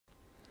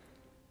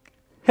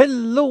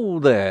Hello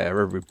there,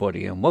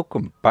 everybody, and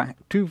welcome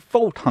back to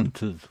Vault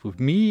Hunters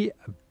with me,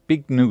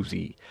 Big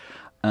Nosy.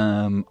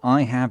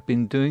 I have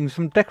been doing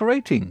some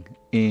decorating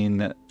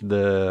in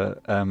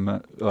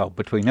the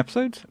between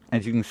episodes.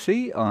 As you can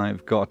see,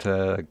 I've got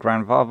a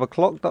grandfather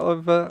clock that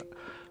I've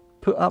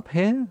put up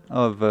here.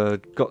 I've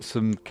got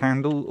some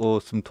candle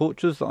or some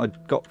torches that I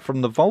got from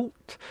the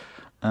vault.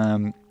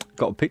 Got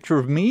a picture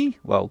of me,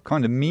 well,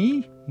 kind of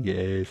me.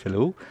 Yes,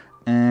 hello.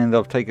 And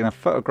I've taken a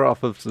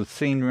photograph of the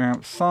scenery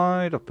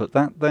outside. I've put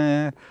that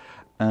there.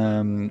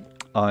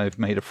 I've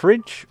made a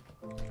fridge,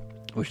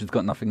 which has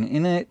got nothing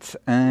in it.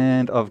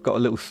 And I've got a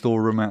little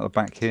storeroom out the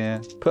back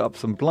here. Put up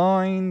some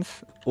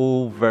blinds.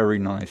 All very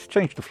nice.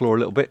 Changed the floor a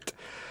little bit.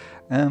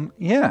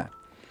 Yeah.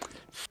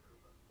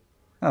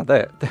 Oh,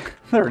 there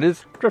it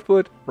is.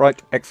 Driftwood. Right,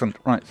 excellent.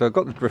 Right, so I've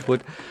got the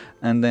driftwood.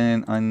 And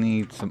then I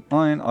need some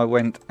iron. I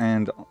went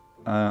on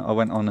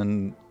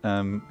an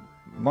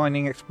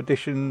mining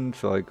expedition,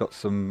 so I got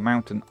some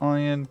mountain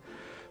iron.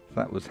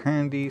 That was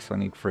handy, so I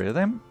need 3 of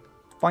them.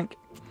 Boink.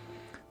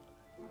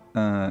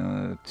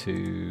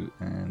 2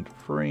 and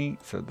 3,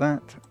 so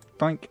that.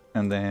 Boink.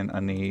 And then I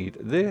need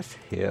this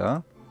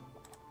here.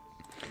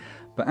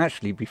 But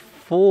actually,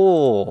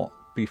 before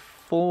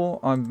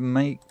I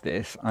make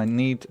this, I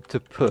need to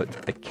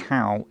put a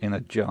cow in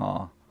a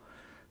jar.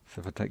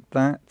 So if I take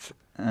that,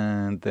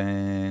 and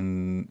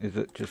then, is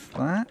it just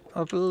that,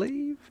 I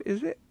believe?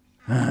 Is it?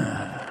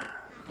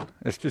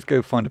 Let's just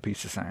go find a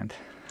piece of sand.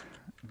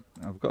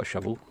 I've got a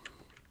shovel.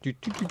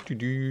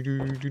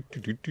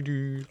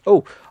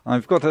 Oh,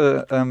 I've got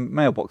a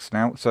mailbox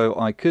now, so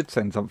I could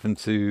send something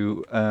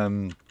to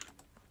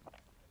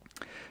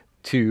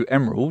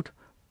Emerald,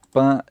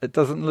 but it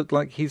doesn't look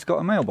like he's got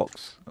a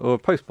mailbox or a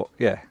postbox.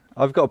 Yeah,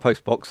 I've got a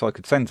postbox, so I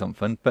could send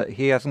something, but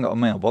he hasn't got a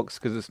mailbox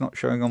because it's not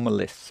showing on my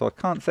list, so I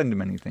can't send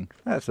him anything.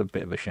 That's a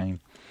bit of a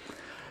shame.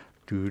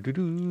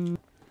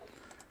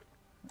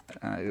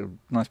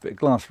 Nice bit of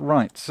glass.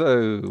 Right,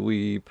 so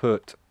we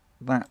put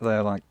that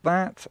there like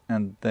that,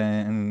 and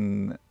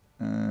then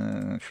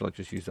shall I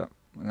just use that?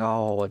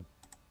 Oh, I'd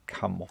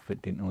come off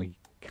it, didn't I?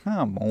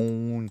 Come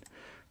on.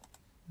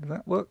 Does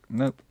that work?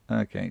 Nope.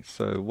 Okay,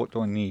 so what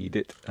do I need?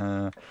 It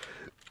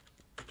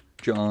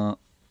jar.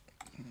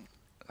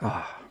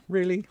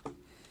 Really?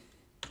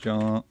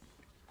 Jar.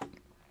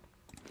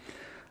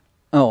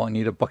 Oh, I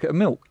need a bucket of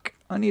milk.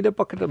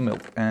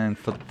 And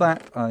for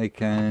that I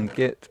can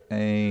get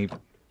a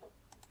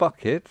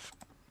bucket,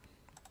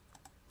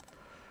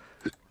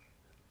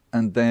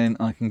 and then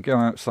I can go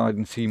outside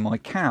and see my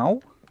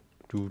cow,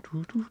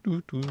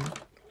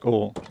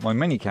 or my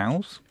many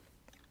cows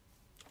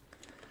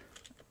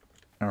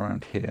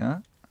around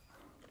here,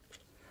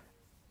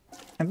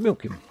 and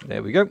milk him.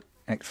 There we go.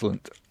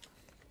 Excellent.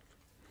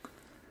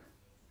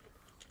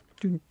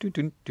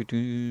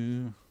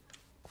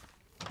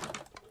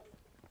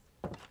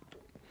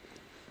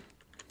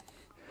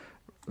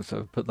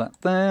 So put that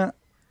there,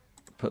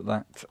 put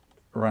that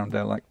around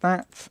there like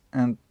that,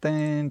 and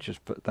then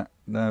just put that.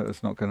 No,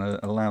 it's not going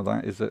to allow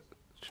that, is it?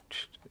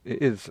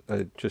 It is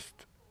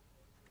just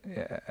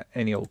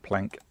any old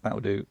plank.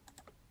 That'll do.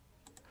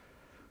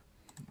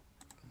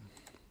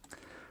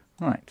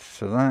 Right,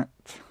 so that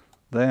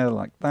there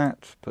like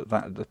that, put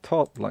that at the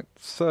top like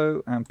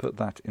so, and put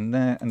that in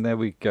there, and there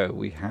we go.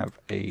 We have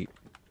a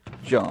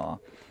jar.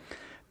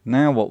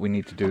 Now what we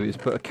need to do is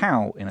put a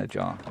cow in a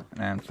jar,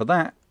 and for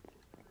that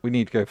we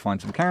need to go find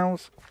some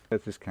cows.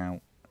 There's this cow.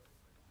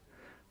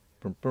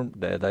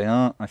 There they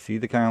are. I see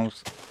the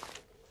cows.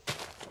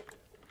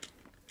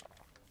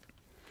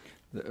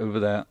 They're over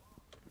there.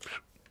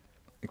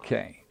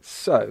 Okay,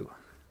 so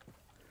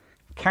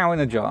cow in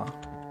a jar.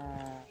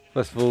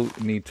 First of all,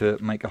 you need to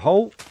make a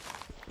hole.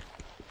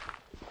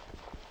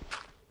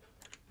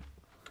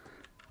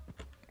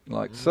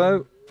 Like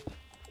so.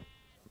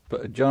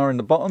 Put a jar in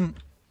the bottom,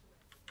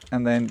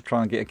 and then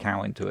try and get a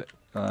cow into it.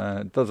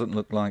 It doesn't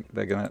look like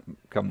they're going to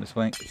come this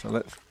way, so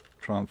let's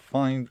try and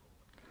find.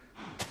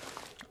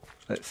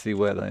 Let's see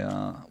where they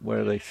are.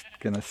 Where are they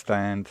going to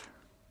stand?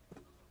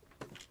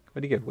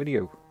 Where'd he go? Where'd he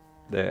go?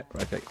 There.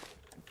 Okay.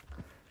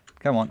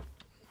 Come on.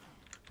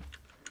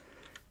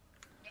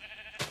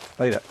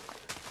 Stay there.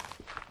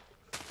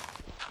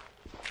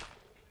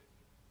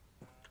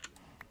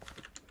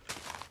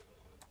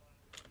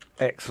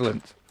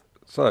 Excellent.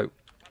 So,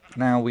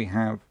 now we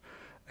have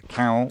a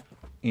cow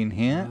in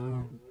here.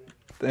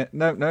 There.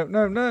 No,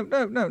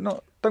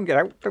 not. Don't get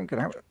out.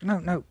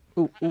 No.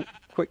 Ooh,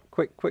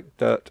 quick.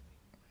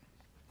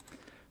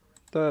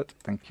 Dirt,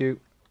 thank you.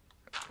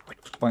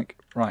 Boink.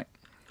 Right.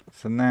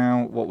 So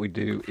now what we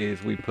do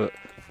is we put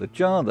the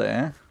jar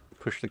there,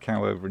 push the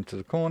cow over into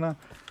the corner,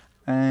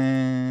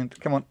 and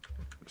come on,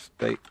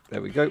 stay. There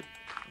we go.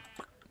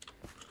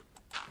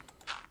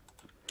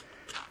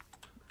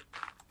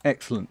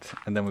 Excellent.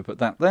 And then we put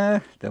that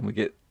there. Then we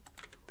get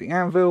the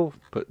anvil,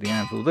 put the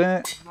anvil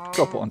there,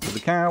 drop it onto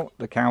the cow.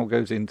 The cow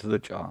goes into the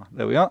jar.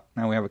 There we are.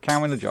 Now we have a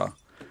cow in a jar.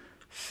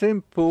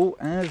 Simple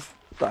as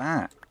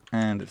that.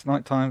 And it's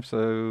night time,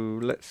 so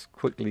let's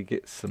quickly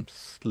get some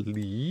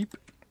sleep.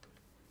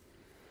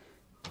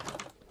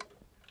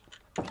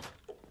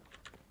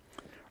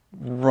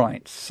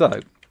 Right, so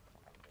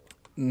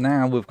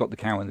now we've got the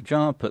cow in the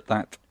jar. Put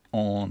that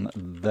on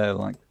there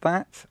like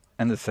that.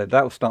 And as I said,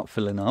 that will start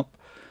filling up.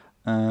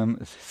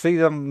 See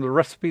the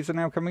recipes are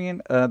now coming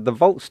in. The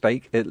Vault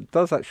Steak, it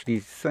does actually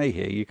say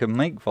here you can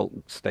make Vault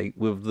Steak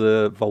with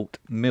the Vault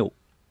milk,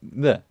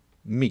 the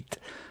meat.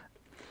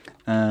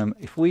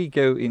 If we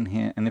go in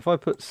here, and if I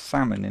put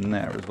salmon in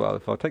there as well,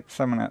 if I take the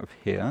salmon out of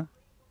here,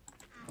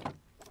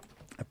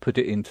 I put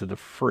it into the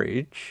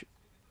fridge,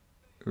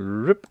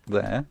 rip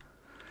there.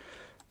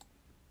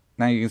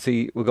 Now you can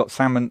see we've got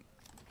salmon,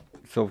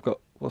 so I've got,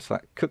 what's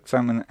that, cooked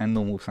salmon and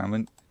normal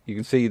salmon. You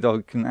can see that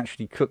I can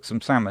actually cook some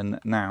salmon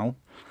now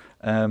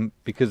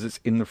because it's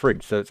in the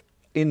fridge. So it's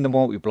in the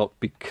multi-block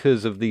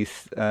because of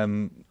these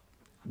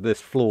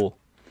this floor.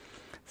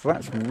 So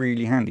that's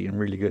really handy and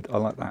really good. I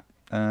like that.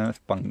 Let's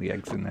bung the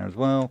eggs in there as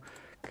well.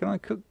 Can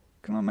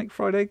I make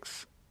fried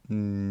eggs?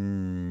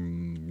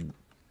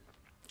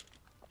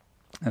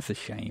 That's a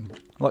shame.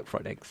 I like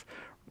fried eggs.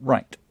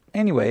 Right.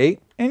 Anyway,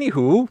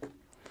 anywho,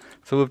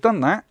 so we've done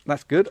that.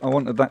 That's good. I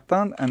wanted that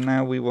done. And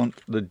now we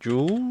want the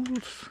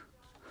jewels.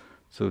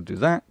 So we'll do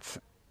that.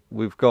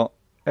 We've got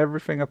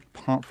everything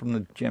apart from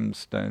the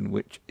gemstone,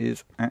 which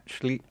is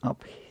actually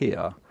up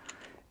here.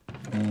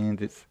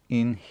 And it's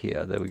in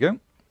here. There we go.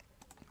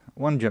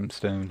 One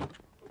gemstone.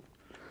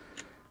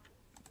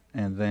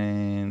 And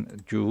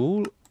then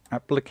jewel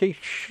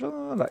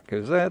application. That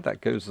goes there, that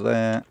goes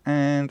there.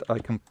 And I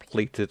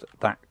completed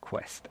that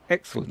quest.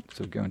 Excellent.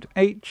 So go into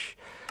H,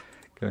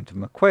 go into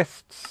my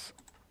quests,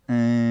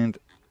 and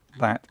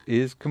that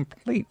is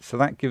complete. So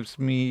that gives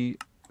me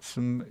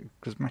some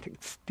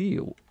cosmetic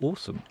steel.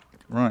 Awesome.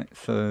 Right,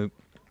 so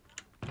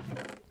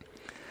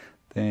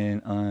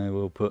then I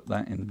will put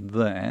that in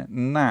there.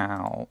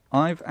 Now,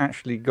 I've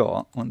actually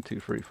got 1, 2,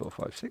 3, 4,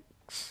 5,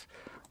 6.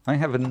 I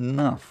have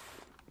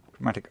enough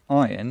chromatic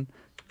iron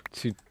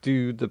to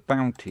do the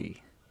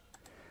bounty.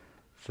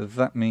 So does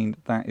that mean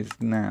that is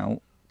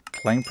now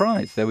claim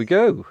prize? There we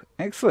go.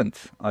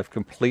 Excellent. I've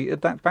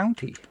completed that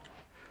bounty.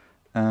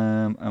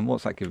 And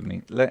what's that giving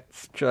me?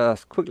 Let's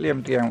just quickly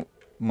empty out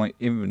my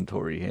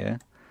inventory here,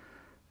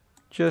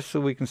 just so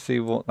we can see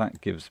what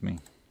that gives me.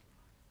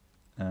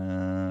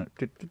 There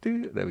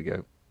we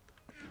go.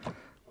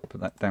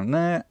 Put that down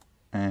there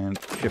and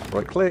shift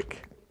right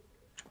click,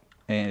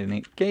 and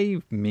it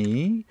gave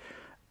me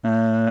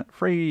a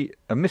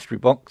mystery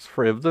box,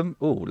 3 of them.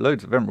 Oh,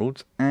 loads of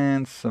emeralds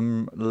and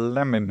some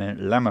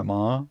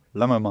Lamamar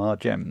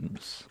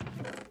gems.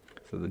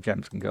 So the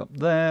gems can go up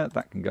there,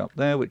 that can go up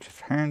there, which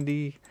is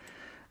handy,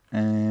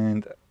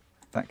 and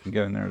that can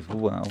go in there as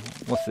well.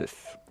 What's this?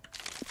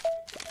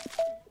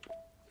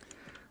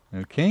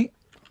 Okay.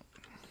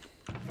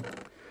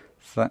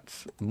 So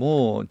that's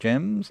more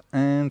gems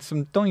and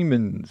some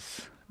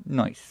diamonds.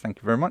 Nice, thank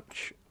you very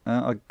much.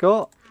 I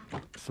got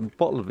some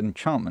bottle of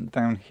enchantment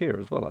down here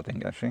as well, I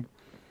think, actually.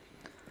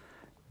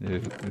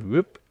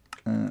 Whoop.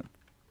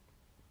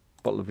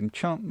 Bottle of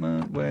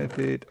enchantment, where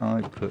did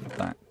I put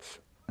that?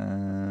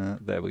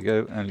 There we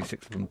go, only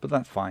 6 of them, but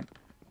that's fine.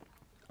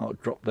 I'll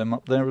drop them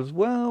up there as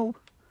well.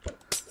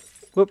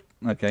 Whoop,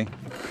 okay.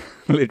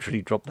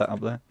 Literally dropped that up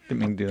there. Didn't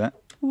mean to do that.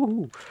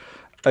 Woo.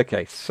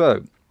 Okay,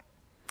 so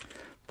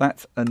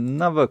that's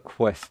another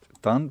quest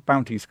done.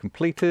 Bounties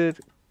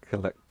completed.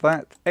 Collect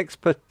that.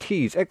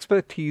 Expertise.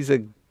 Expertise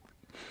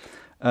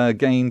are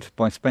gained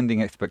by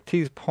spending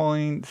expertise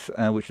points,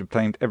 which are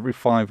obtained every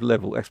 5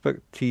 level.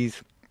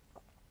 Expertise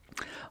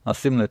are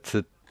similar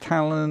to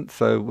talent,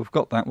 so we've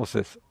got that. What's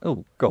this?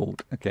 Oh,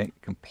 gold. Okay,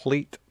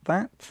 complete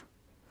that. So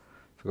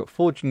we've got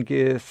forging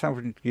gear,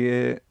 salvaging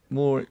gear,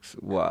 more.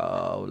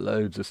 Wow,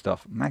 loads of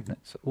stuff.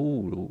 Magnets.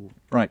 Ooh,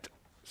 right.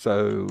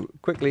 So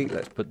quickly,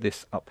 let's put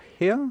this up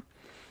here.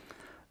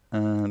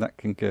 That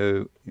can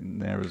go in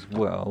there as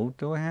well.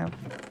 Do I have?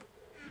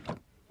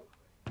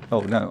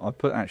 Oh no, I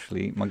put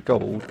actually my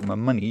gold, my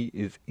money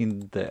is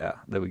in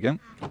there. There we go.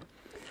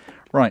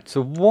 Right,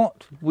 so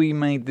what we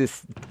made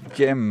this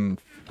gem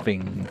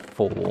thing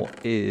for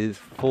is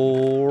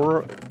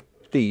for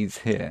these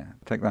here.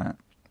 Take that.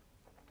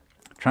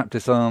 Trap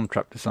disarm,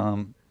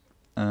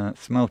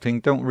 smelting.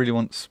 Don't really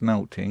want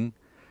smelting.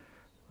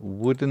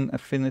 Wooden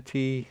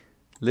affinity,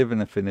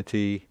 living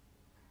affinity,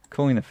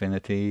 coin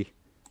affinity.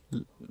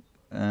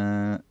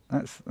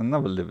 That's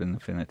another living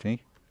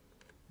affinity.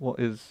 What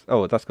is...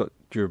 Oh, that's got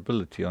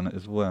durability on it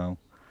as well.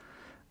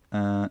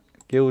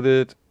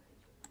 Gilded,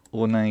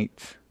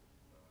 ornate...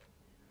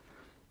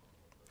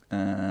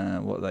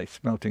 what are they?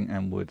 Smelting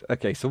and wood.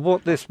 Okay, so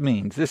what this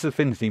means, this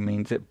affinity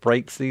means it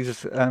breaks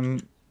these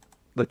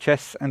the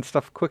chests and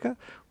stuff quicker,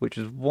 which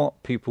is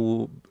what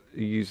people are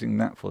using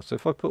that for. So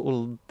if I put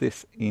all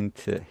this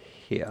into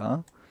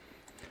here,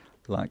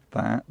 like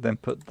that, then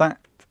put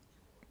that,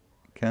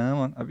 come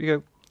on, up you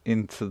go,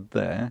 into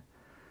there.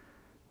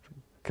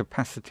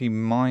 Capacity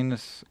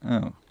minus,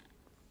 oh.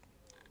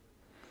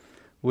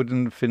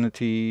 Wooden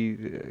affinity,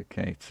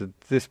 okay, so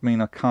does this mean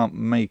I can't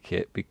make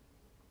it because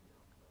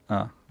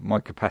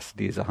my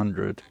capacity is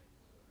 100.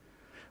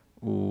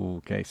 Ooh,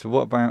 okay, so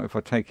what about if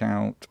I take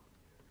out...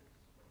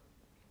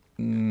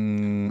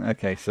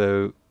 okay,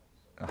 so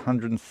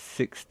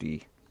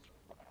 160.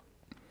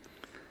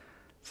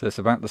 So it's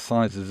about the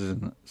sizes,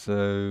 isn't it?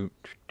 So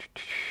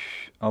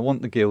I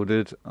want the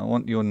gilded, I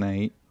want the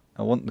ornate,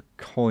 I want the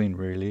coin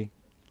really.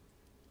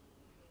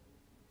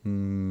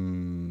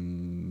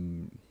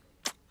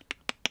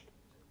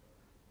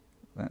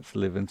 That's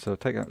living, so I'll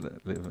take out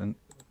that living.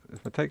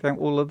 If I take out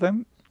all of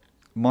them,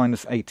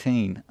 minus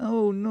 18.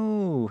 Oh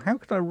no, how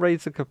can I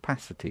raise the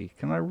capacity?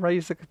 Can I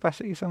raise the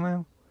capacity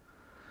somehow?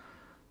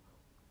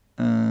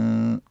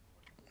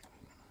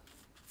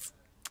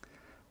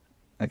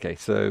 Okay,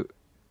 so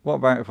what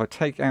about if I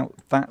take out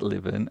that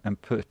living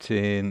and put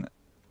in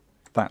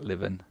that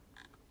living?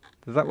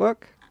 Does that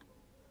work?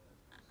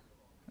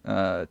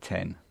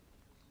 10,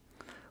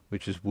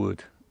 which is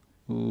wood.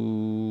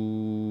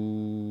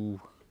 Ooh.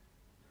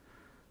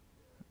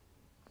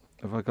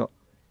 Have I got...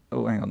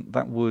 Oh, hang on.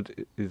 That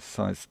wood is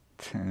size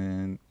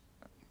 10.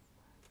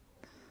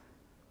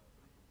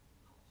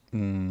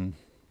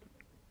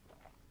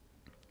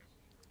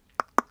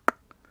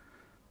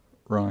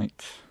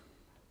 Right.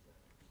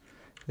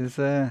 Is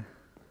there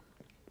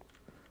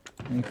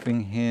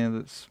anything here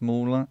that's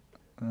smaller?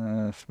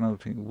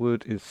 Smelting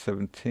wood is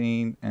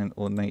 17 and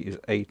ornate is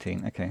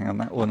 18. Okay, hang on.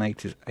 That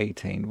ornate is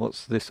 18.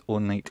 What's this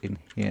ornate in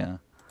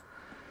here?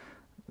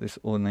 This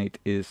ornate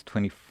is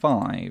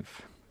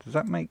 25. Does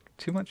that make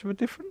too much of a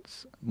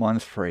difference?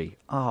 Minus 3.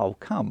 Oh,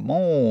 come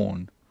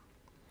on.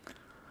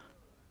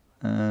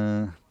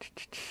 I'm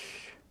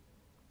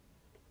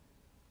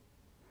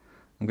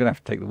going to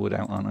have to take the wood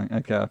out, aren't I?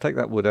 Okay, I'll take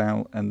that wood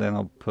out and then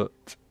I'll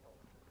put...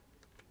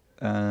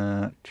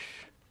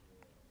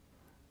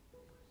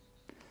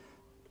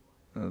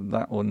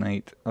 that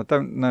ornate. I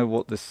don't know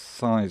what this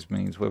size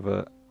means,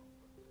 whether...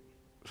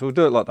 So we'll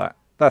do it like that.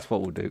 That's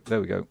what we'll do. There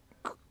we go.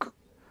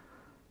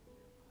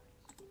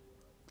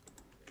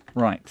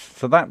 Right,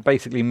 so that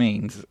basically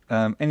means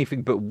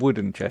anything but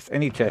wooden chests.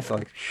 Any chest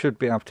I should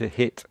be able to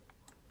hit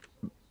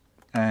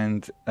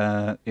and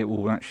it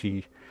will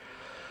actually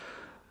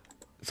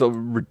sort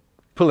of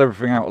pull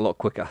everything out a lot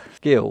quicker.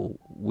 Skill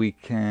we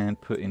can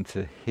put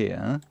into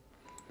here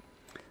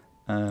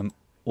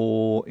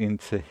or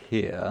into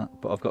here,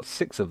 but I've got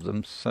 6 of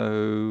them,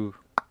 so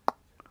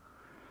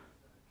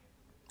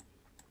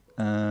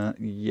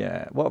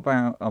yeah. What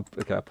about,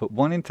 okay, I put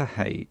 1 into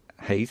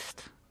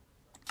haste.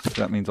 So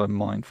that means I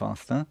mine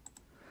faster.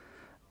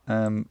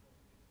 What's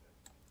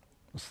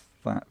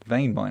that?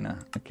 Vein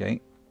miner.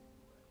 Okay.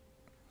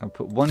 I'll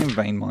put 1 in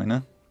vein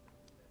miner.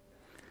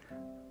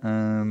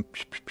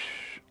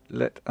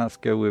 Let us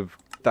go with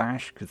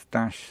dash, because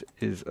dash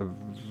is a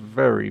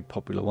very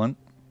popular one.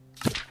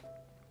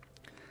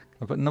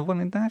 I'll put another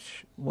 1 in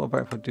dash. What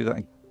about if I do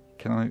that?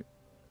 Can I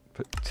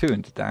put 2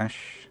 into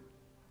dash?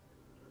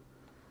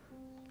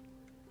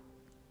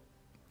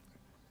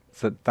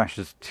 So dash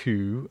is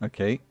 2.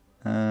 Okay.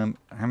 How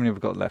many have I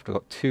got left? I've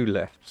got 2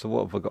 left. So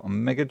what have I got? A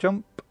mega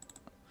jump,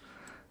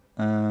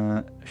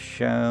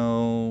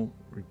 shell,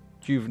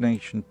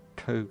 rejuvenation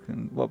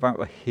token. What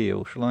about a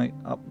heal? Shall I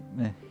up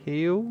a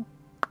heal?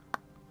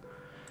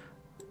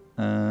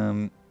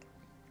 Hunter,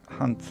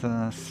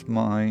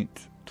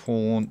 smite,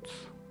 taunt.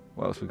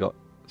 What else we got?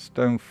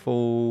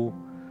 Stonefall,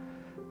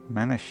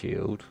 mana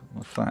shield.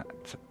 What's that?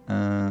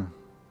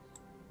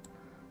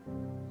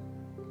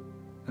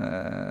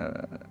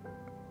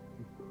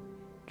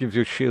 Gives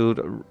you a shield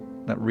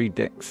that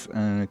redecks.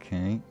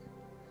 Okay.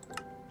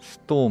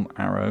 Storm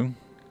arrow.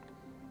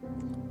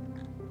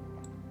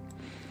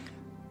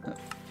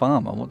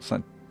 Farmer, what's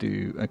that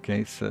do?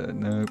 Okay, so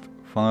nope.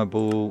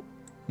 Fireball.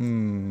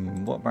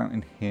 What about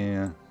in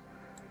here?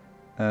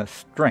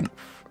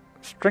 Strength.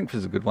 Strength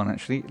is a good one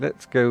actually.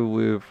 Let's go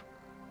with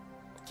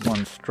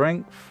 1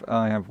 strength.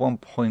 I have 1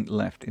 point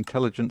left.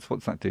 Intelligence,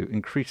 what's that do?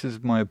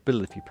 Increases my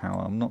ability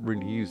power. I'm not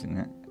really using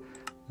that.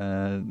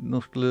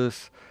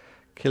 Nautilus.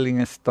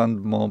 Killing a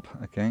stunned mob,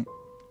 okay.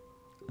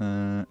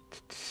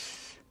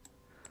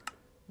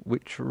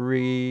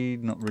 Witchery,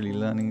 not really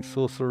learning.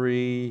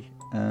 Sorcery,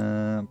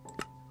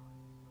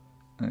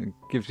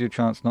 gives you a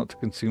chance not to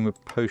consume a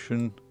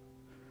potion.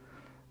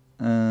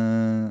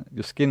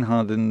 Your skin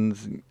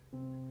hardens,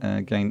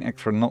 gain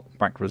extra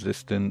knockback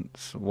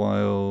resistance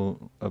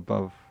while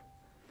above.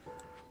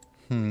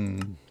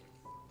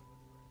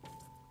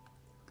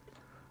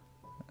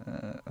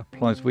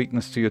 Applies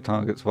weakness to your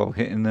targets while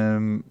hitting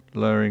them,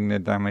 lowering their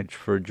damage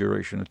for a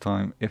duration of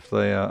time if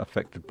they are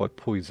affected by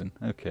poison.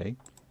 Okay.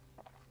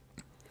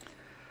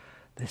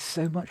 There's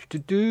so much to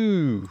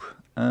do.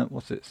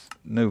 What's this?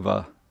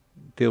 Nova.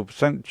 Deal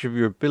percentage of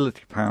your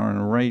ability power and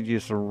a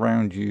radius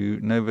around you.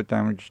 Nova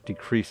damage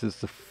decreases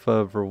the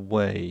further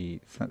away.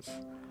 So that's...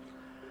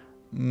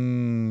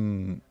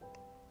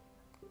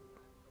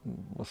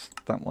 What's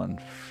that one?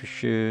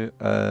 Fisher...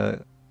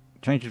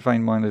 Changes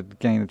vein miner to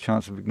gain a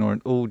chance of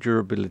ignoring all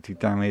durability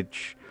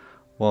damage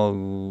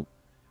while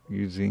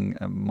using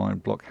a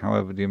mind block.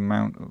 However, the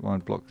amount of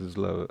mind block is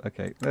lower.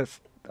 Okay,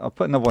 I'll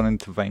put another 1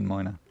 into vein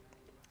miner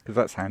because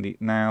that's handy.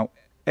 Now,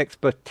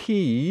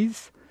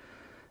 expertise,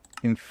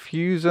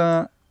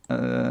 infuser.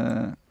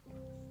 When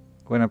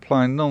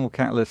applying normal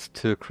catalyst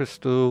to a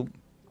crystal,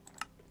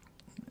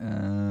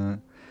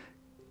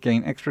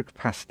 Gain extra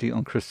capacity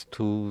on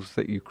crystals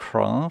that you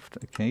craft.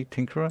 Okay,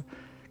 Tinkerer.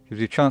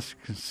 Gives you a chance to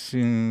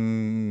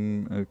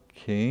consume...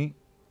 Okay.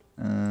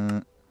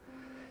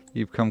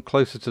 You become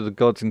closer to the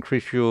gods.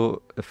 Increase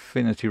your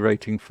affinity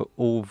rating for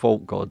all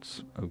Vault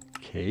gods.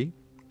 Okay.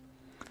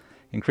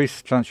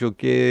 Increase the chance your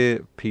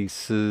gear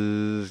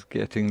pieces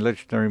getting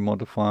legendary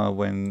modifier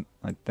when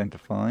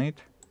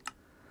identified.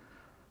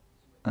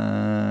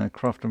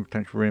 Craft and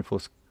potential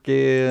reinforced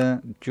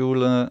gear.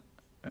 Jeweler.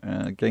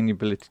 Gain the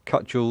ability to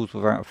cut jewels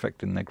without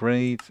affecting their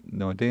grades.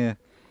 No idea.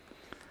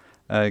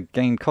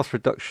 Gain cost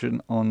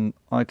reduction on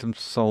items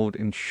sold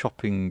in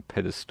shopping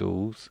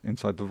pedestals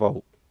inside the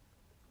vault.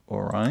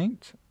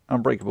 Alright.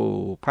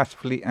 Unbreakable.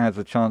 Passively adds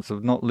a chance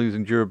of not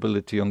losing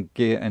durability on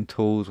gear and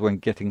tools when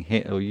getting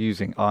hit or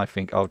using. I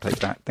think I'll take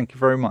that. Thank you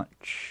very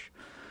much.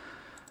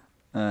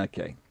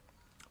 Okay.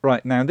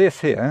 Right, now this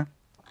here,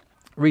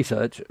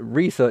 research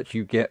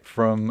you get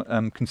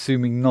from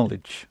consuming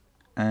knowledge.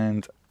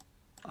 And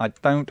I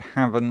don't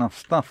have enough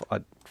stuff,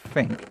 I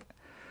think,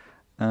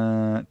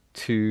 to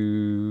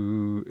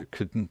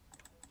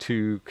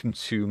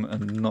consume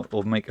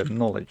or make a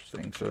knowledge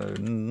thing. So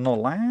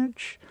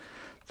knowledge.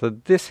 So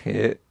this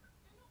here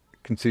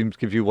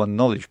gives you 1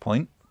 knowledge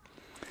point.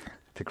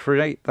 To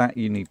create that,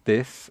 you need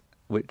this,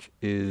 which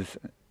is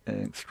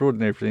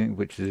extraordinary thing,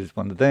 which is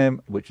 1 of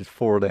them, which is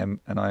 4 of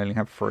them, and I only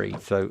have 3.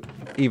 So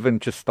even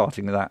just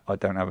starting with that, I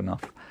don't have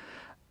enough.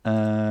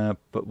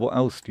 But what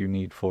else do you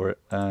need for it?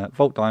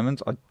 Vault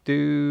diamonds. I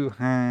do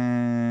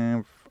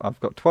have... I've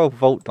got 12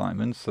 vault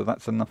diamonds, so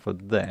that's enough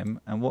of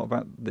them. And what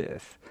about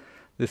this?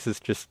 This is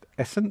just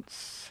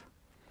essence.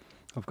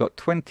 I've got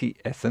 20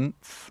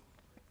 essence.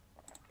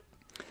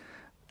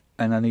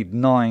 And I need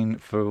 9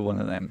 for 1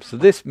 of them. So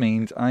this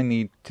means I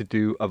need to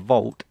do a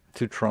vault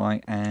to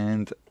try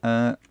and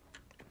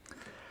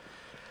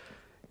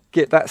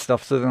get that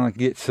stuff, so then I can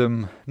get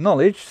some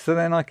knowledge, so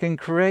then I can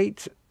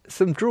create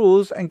some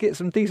drawers and get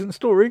some decent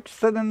storage,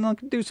 so then I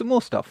can do some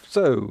more stuff.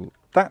 So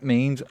that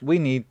means we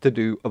need to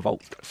do a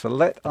vault. So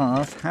let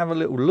us have a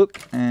little look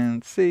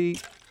and see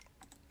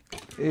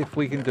if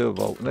we can do a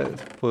vault.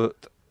 Let's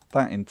put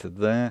that into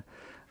there.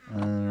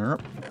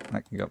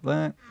 That can go up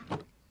there.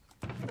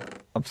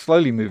 I'm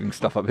slowly moving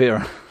stuff up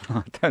here.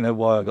 I don't know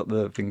why I got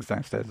the things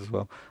downstairs as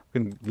well.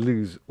 I'm going to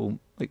lose all...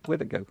 Wait,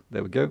 where'd it go?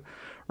 There we go.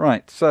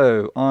 Right,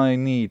 so I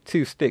need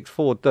 2 sticks,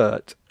 4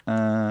 dirt,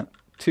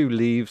 2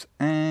 leaves,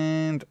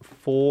 and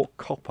 4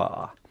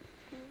 copper.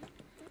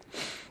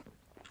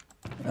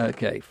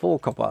 Okay, 4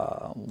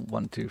 copper.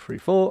 1, 2, 3,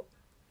 4.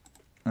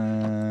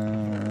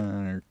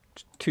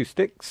 2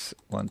 sticks.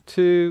 1,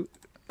 2.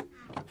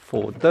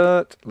 4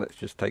 dirt. Let's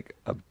just take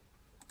a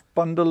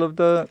bundle of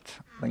dirt.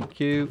 Thank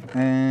you.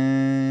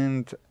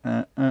 And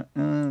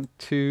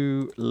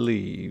 2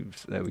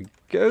 leaves. There we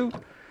go.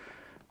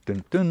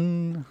 Dun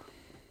dun.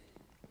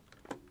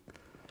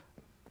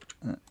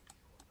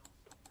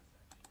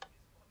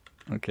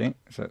 Okay,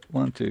 so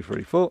 1, 2,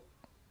 3, 4.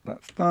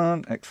 That's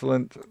done.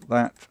 Excellent.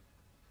 That,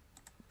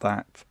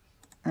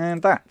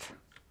 and that.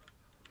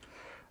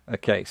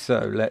 Okay, so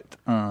let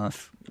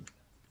us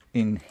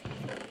in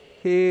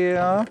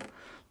here.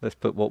 Let's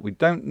put what we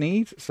don't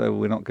need. So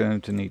we're not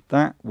going to need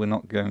that. We're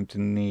not going to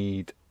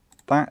need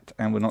that.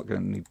 And we're not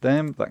going to need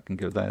them. That can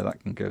go there. That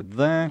can go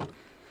there.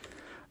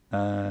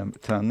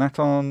 Turn that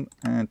on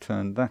and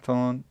turn that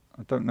on.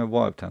 I don't know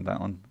why I've turned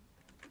that on,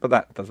 but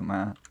that doesn't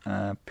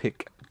matter.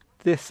 Pick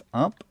this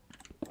up.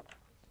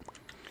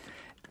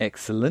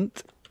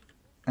 Excellent.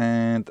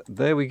 And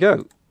there we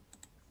go.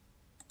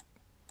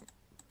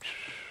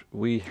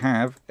 We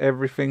have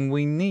everything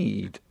we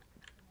need.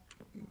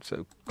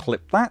 So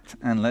clip that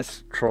and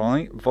let's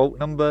try vault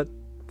number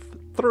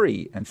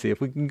 3 and see if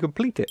we can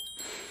complete it.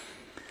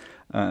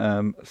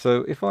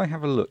 So if I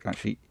have a look,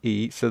 actually,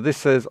 so this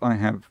says I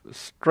have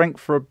strength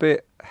for a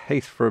bit,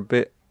 haste for a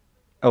bit.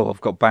 Oh,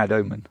 I've got bad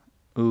omen.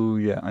 Oh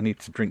yeah, I need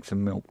to drink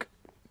some milk.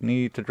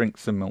 Need to drink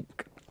some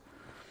milk.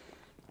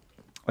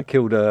 I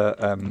killed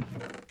a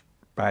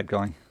bad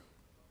guy.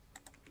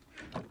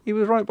 He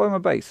was right by my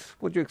base.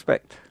 What do you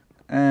expect?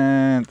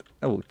 And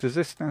oh, does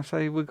this now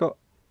say we've got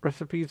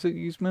recipes that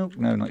use milk?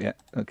 No, not yet.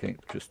 Okay,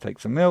 just take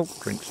some milk,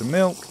 drink some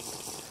milk,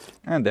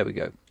 and there we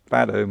go.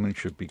 Bad omen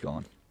should be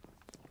gone.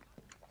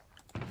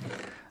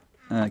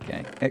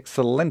 Okay,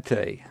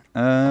 excelente.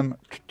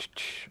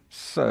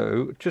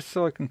 So, just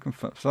so I can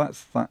confirm, so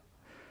that's that.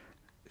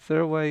 Is there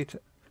a way to...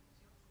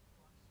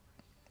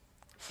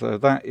 So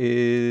that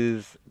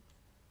is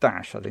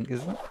dash, I think,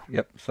 isn't it?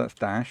 Yep, so that's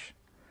dash.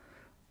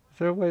 Is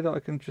there a way that I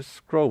can just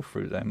scroll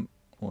through them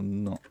or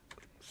not?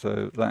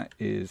 So that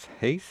is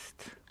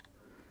haste.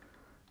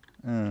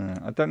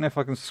 I don't know if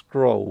I can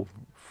scroll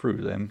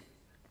through them.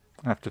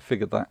 I have to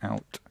figure that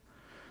out.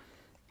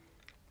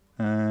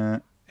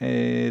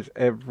 Is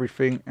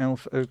everything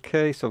else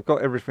okay? So I've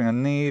got everything I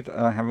need.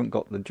 I haven't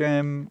got the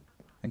gem.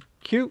 Thank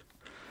you.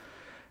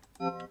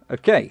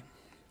 Okay,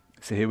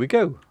 so here we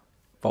go.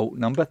 Vault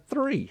number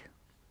 3.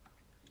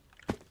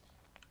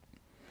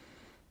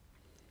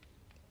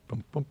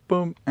 Boom, boom,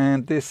 boom.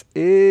 And this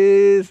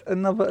is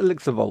another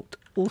elixir vault.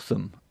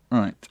 Awesome.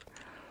 Right.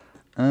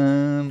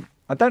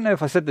 I don't know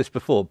if I said this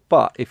before,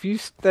 but if you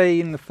stay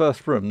in the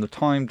first room, the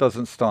time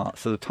doesn't start.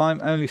 So the time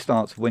only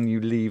starts when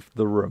you leave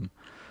the room.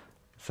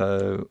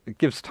 So it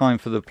gives time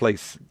for the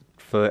place,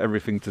 for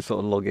everything to sort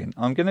of log in.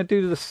 I'm going to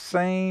do the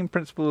same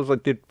principle as I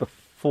did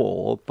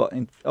before, but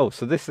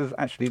so this is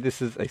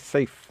a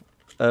safe,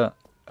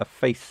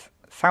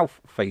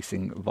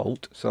 south-facing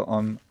vault. So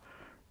I'm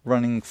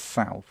running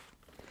south.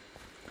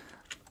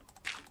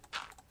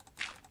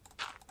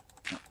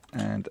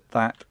 And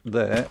that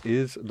there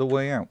is the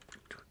way out.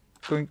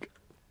 Doink,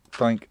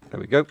 doink. There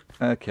we go.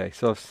 Okay,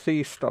 so I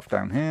see stuff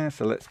down here.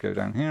 So let's go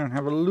down here and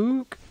have a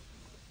look.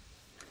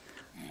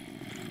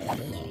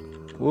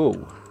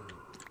 Whoa.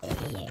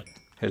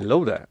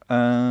 Hello there.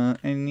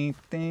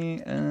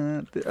 Anything?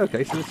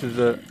 Okay, so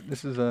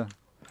this is a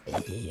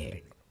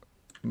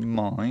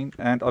mine,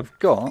 and I've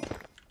got.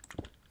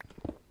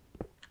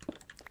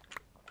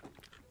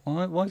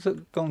 Why is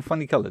it gone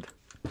funny coloured?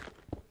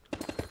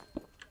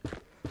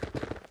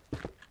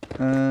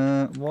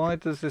 Why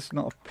does this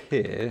not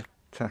appear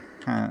to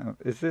have...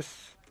 Is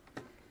this...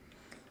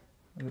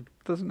 It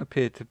doesn't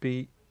appear to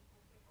be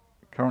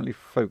currently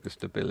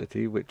focused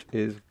ability, which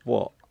is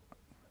what?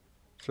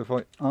 So if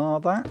I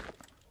that?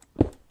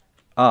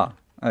 Ah,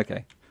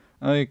 okay.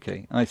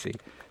 Okay, I see.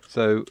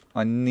 So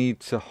I need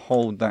to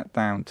hold that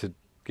down to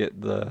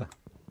get the...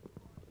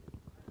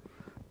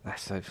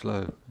 That's so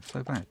slow. It's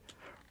so bad.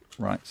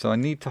 Right, so I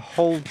need to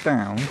hold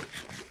down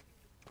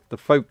the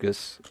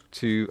focus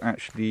to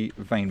actually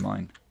vein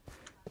mine.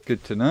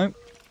 Good to know.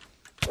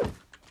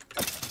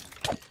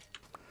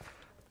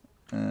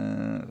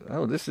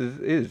 Oh, this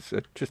is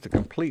just a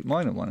complete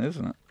minor one,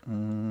 isn't it?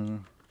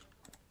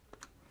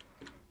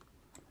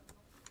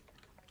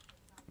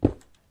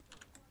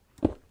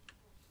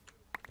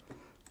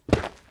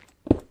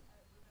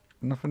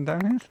 Nothing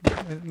down here?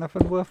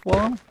 Nothing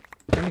worthwhile?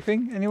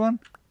 Anything? Anyone?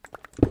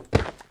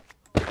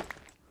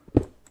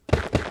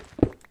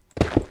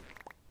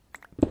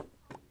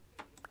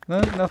 No,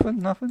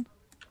 nothing.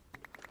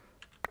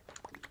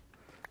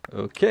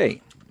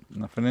 Okay,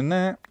 nothing in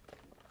there.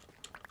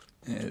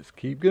 Let's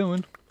keep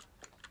going.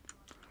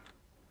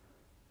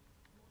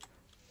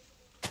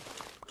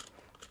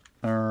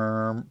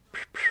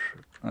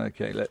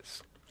 Okay,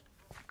 let's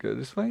go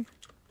this way.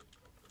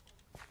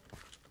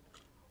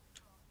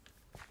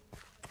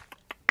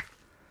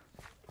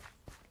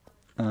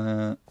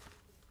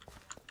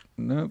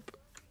 Nope.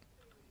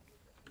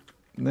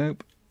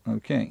 Nope.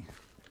 Okay.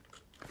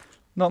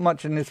 Not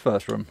much in this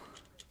first room.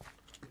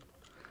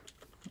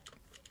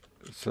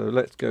 So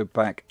let's go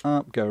back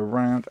up, go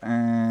around,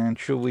 and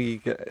shall we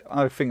get...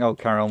 I think I'll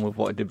carry on with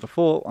what I did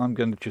before. I'm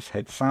going to just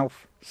head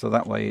south, so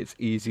that way it's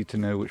easy to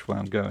know which way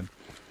I'm going.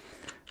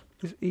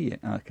 Is E?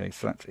 Okay,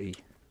 so that's E.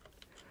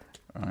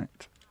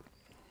 Right.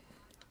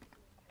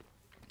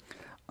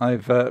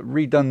 I've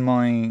redone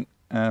my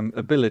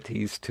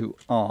abilities to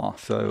R,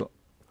 so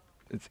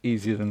it's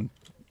easier than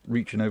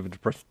reaching over to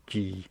press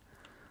G.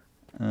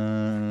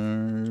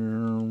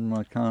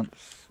 I can't...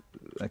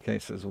 Okay,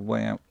 so there's a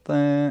way out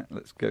there.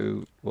 Let's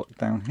go,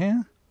 down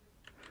here?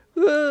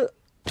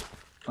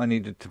 I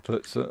needed to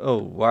put some... Oh,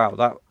 wow,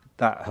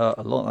 that hurt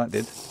a lot, that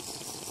did.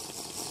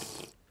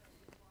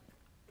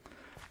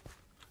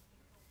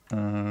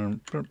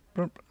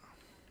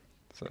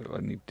 So I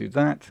need to do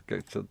that, go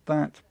to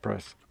that,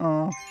 press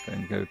R,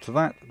 then go to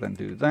that, then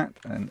do that,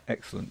 and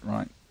excellent,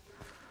 right.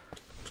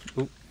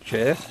 Oh,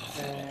 chair.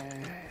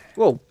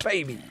 Whoa,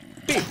 baby!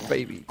 Big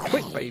baby!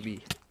 Quick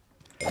baby!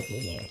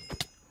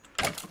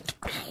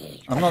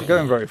 I'm not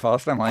going very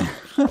fast, am I?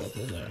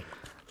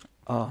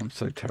 Oh, I'm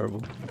so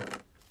terrible.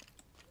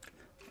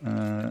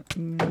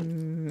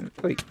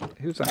 Wait,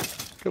 who's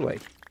that? Go away.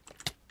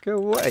 Go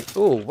away.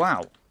 Oh,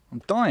 wow.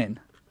 I'm dying.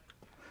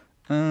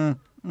 Then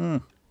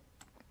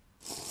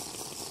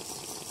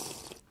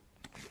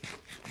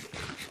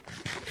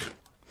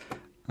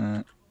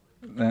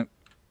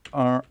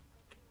R.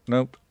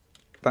 Nope.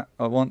 That,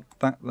 I want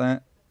that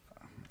there.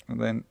 And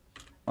then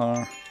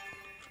R.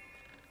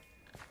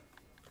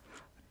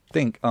 I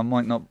think I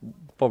might not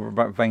bother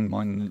about vein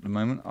mining at the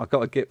moment. I've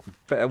got to get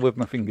better with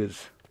my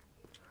fingers.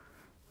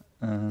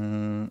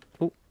 Oh,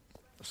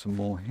 some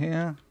more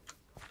here.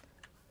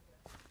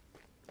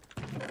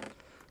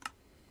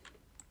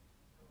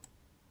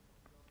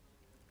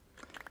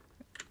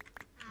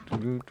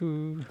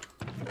 Doo-doo-doo.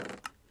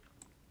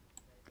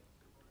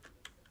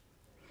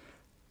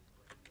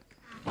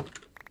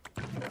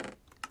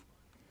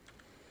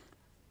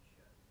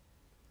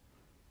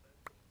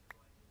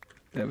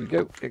 There we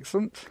go.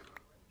 Excellent.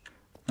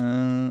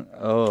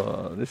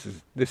 Oh, this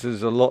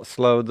is a lot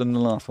slower than the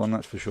last one,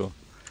 that's for sure.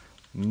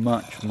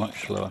 Much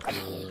slower.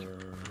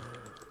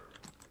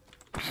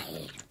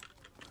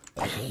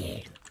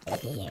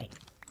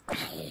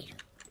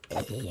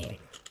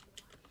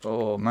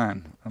 Oh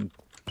man, I'm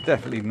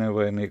definitely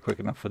nowhere near quick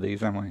enough for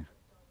these, am I?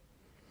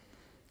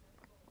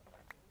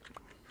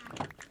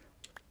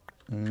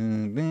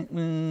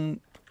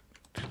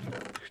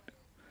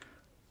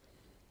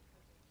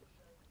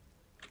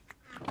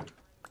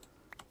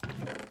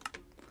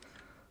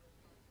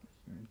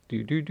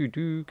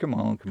 Come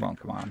on, come on,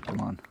 come on, come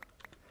on.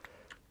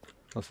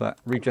 What's that?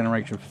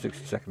 Regeneration for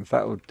 60 seconds.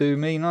 That will do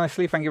me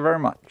nicely. Thank you very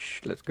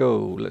much. Let's go,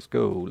 let's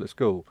go, let's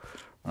go.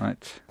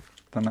 Right,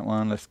 done that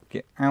one. Let's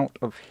get out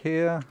of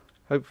here,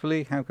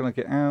 hopefully. How can I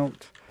get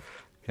out?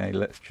 Okay,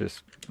 let's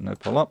just no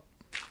pull up.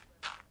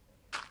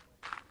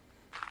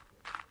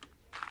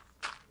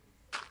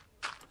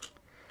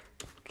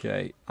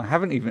 Okay, I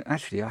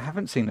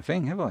haven't seen a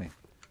thing, have I?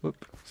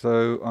 Whoop.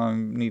 So I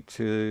need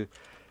to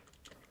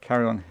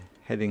carry on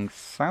heading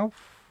south.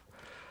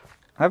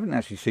 I haven't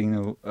actually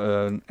seen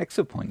an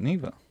exit point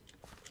neither.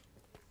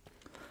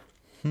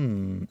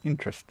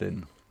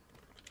 Interesting.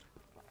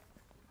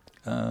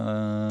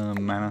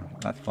 Mana,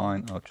 that's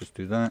fine. I'll just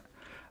do that.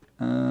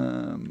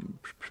 Come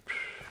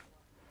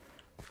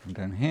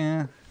down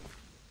here.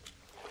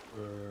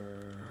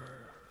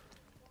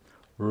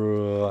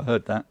 I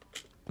heard that.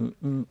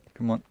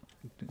 Come on.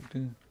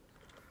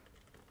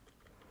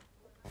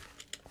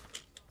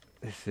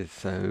 This is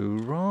so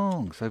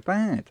wrong, so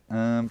bad.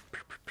 Am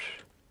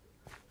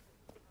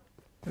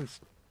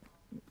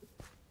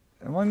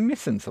I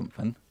missing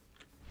something?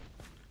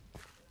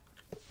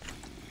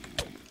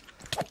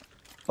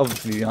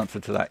 Obviously the answer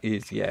to that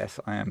is yes,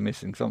 I am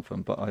missing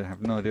something, but I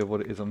have no idea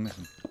what it is I'm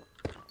missing.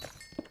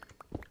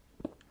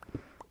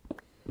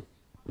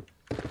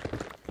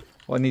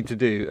 What I need to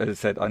do, as I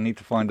said, I need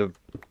to find a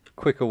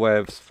quicker way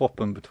of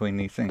swapping between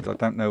these things. I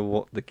don't know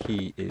what the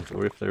key is,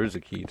 or if there is a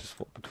key to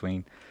swap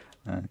between.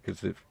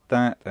 Because if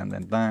that, and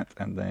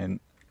then...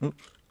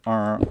 Oops.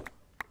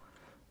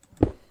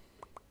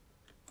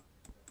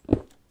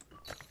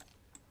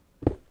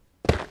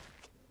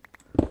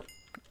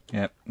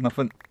 Yep,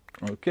 nothing.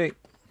 Okay.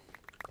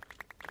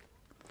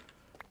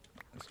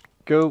 Let's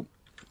go.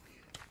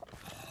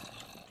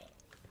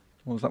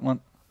 What was that one?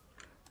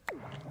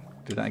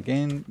 Do that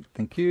again.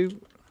 Thank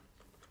you.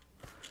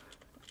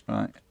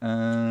 Right.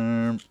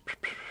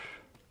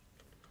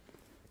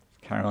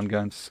 Carry on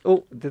going.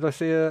 Oh, did I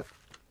see a...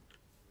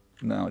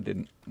 No, I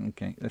didn't.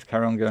 Okay, let's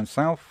carry on going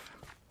south.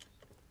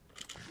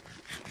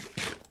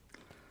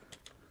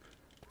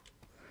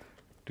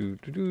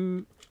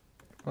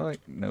 Right,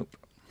 nope.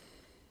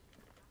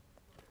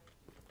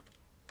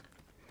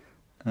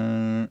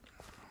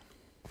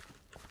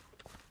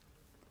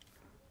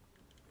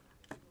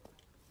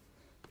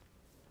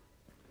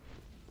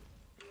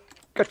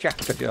 Gotcha.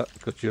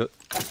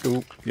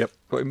 Cool. Yep,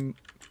 got him.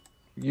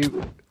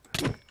 You.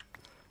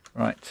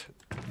 Right.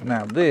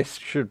 Now this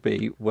should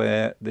be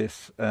where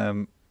this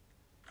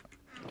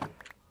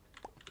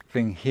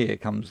thing here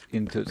comes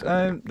into its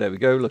own. There we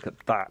go. Look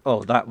at that.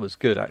 Oh, that was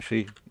good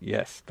actually.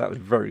 Yes, that was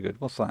very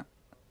good. What's that?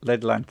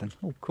 Lead lantern.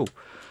 Oh, cool.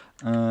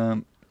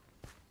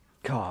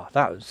 God,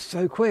 that was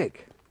so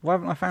quick. Why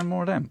haven't I found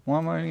more of them? Why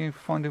am I only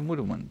finding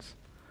wooden ones?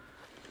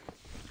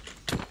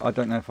 I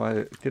don't know if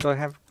did I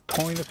have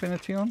coin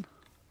affinity on?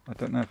 I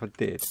don't know if I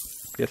did.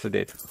 Yes, I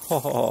did.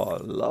 Oh,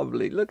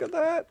 lovely. Look at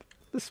that.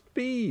 The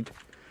speed.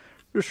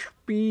 The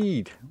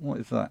speed. What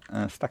is that?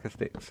 Stack of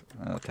sticks.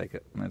 I'll take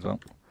it. May as well.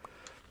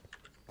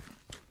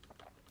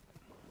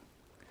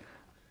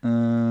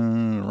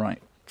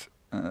 Right.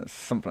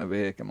 Something over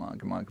here. Come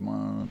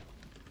on.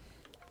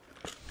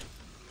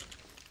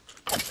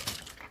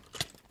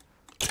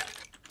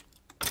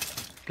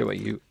 Go away,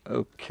 you.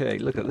 Okay,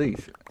 look at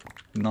these.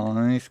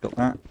 Nice, got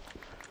that.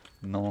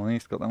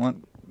 Nice, got that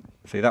one.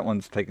 See, that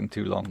one's taken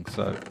too long,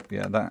 so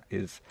yeah, that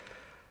is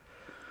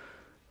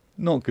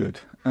not good.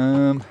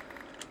 How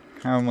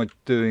am I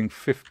doing?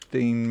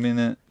 15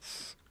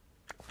 minutes,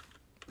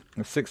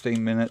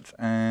 16 minutes,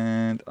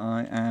 and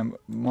I am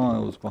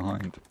miles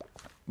behind.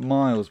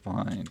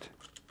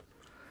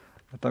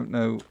 I don't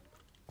know.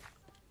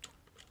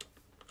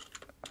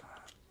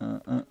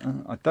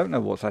 I don't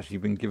know what's actually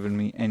been giving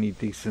me any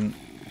decent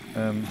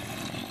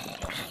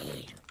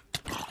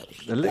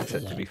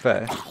elixir, to be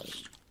fair.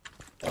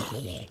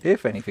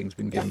 If anything's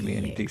been giving me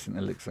any decent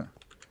elixir.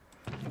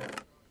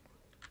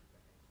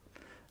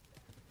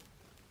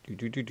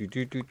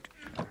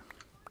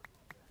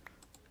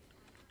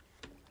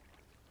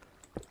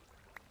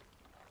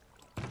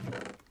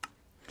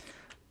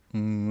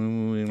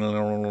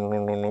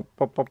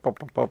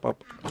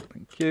 Pop.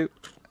 Thank you.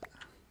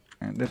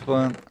 And this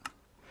one.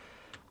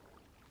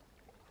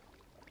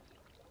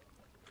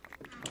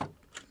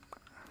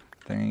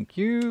 Thank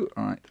you.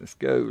 Alright, let's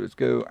go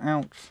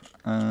out.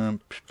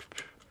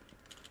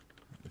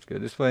 Let's go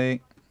this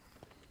way.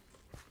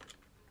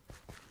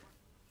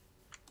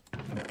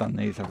 I've done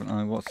these, haven't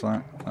I? What's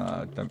that?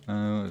 I don't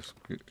know. Let's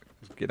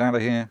get out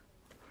of here.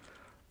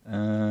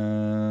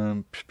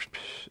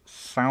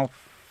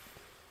 South.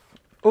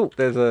 Oh,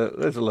 there's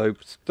a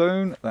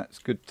lodestone. That's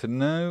good to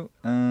know.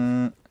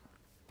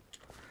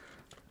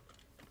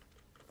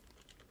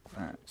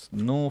 That's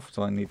north,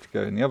 so I need to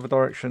go in the other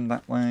direction,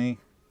 that way.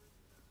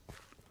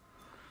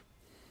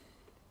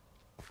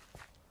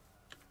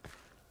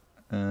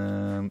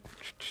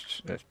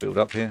 Let's build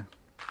up here.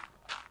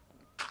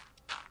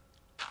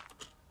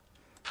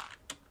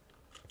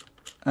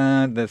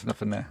 And there's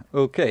nothing there.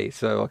 Okay,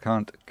 so I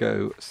can't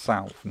go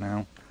south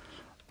now.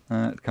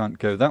 Can't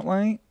go that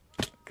way.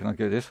 can I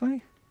go this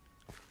way?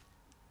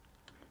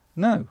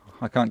 No,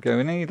 I can't go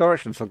in any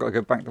direction, so I've got to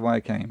go back the way I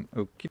came.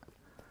 Okay.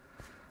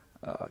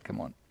 Come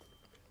on.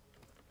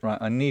 Right,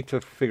 I need to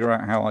figure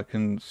out how I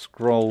can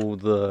scroll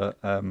the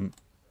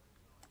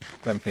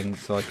them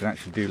things so I can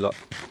actually do like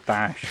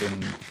dash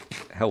and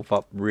health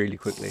up really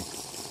quickly.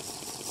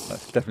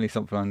 That's definitely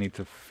something I need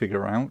to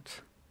figure out.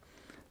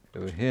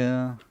 Over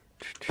here,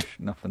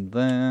 nothing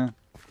there.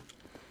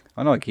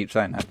 I know I keep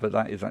saying that, but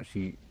that is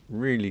actually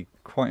really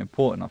quite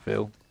important, I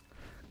feel,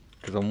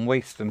 because I'm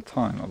wasting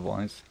time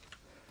otherwise.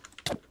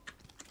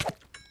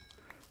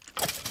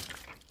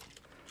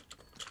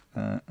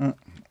 Let's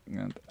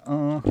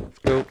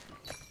go.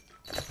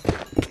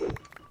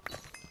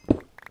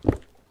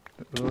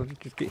 Oh, did I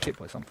just get hit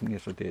by something?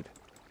 Yes, I did.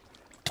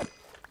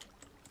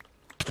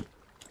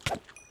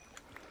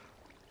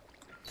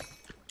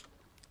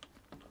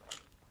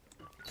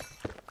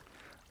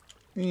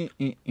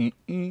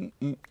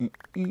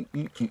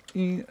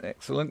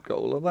 Excellent, got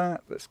all of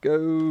that. Let's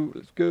go,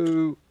 let's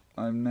go.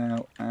 I'm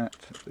now at,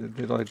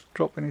 did I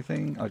drop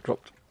anything? I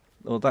dropped,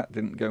 oh, that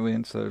didn't go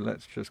in, so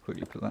let's just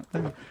quickly put that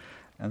there.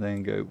 And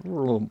then go,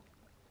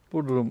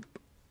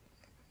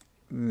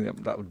 yep,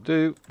 that would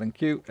do.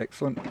 Thank you,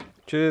 excellent.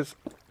 Cheers.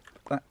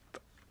 That,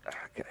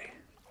 okay.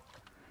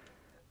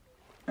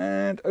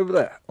 And over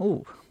there,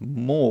 oh,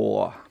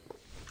 more.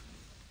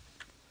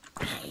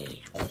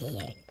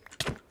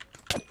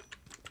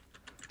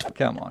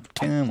 Come on,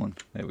 come on.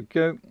 There we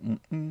go.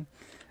 And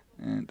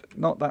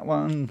not that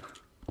one.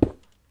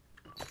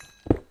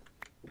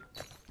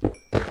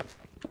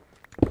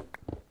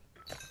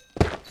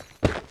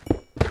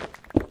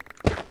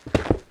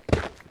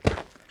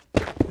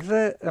 Is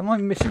there? Am I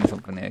missing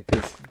something here?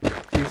 Because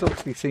these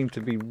obviously seem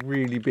to be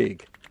really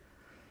big.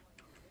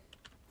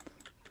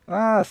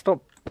 Ah!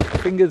 Stop!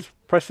 Fingers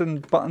pressing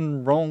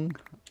button wrong.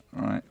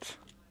 Right.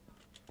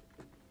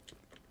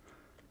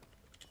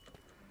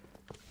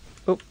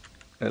 Oh.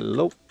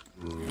 Hello.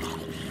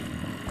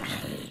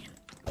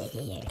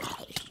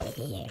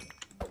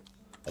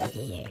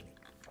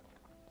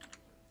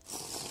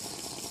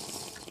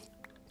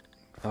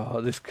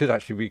 Oh, this could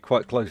actually be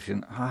quite close.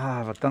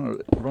 I've done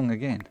it wrong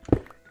again.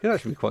 It could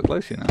actually be quite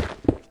close, you know.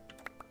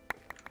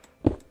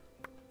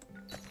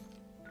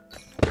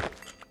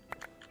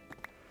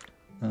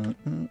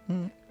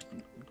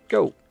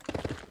 Go.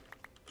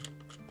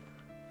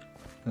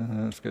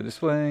 Let's go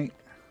this way.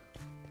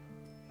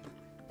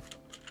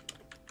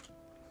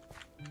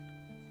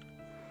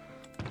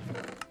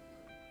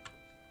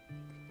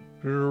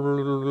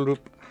 Come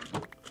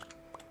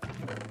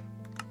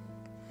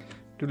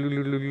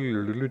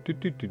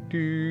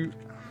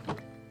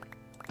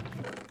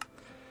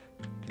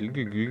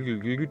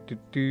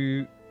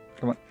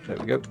on, there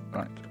we go.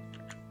 Right.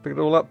 Pick it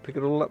all up,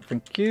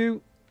 thank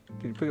you.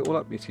 Did you pick it all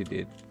up? Yes, you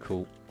did.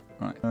 Cool.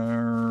 Right.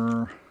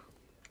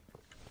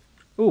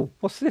 Oh,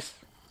 what's this?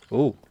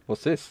 Oh,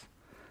 what's this?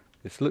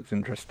 This looks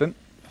interesting.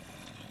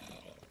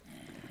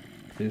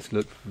 This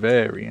looks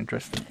very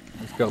interesting.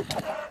 Let's go.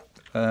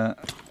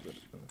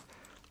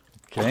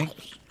 Okay.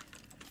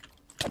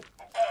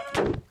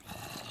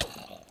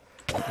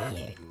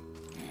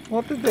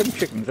 What did them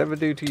chickens ever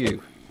do to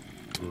you?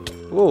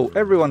 Whoa,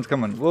 everyone's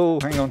coming. Whoa,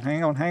 hang on.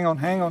 Whoa,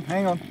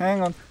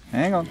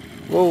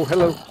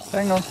 hello,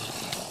 hang on.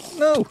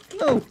 No.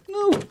 No.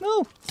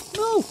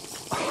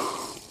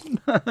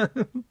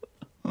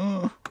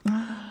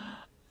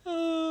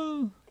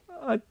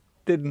 I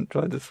didn't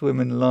try to swim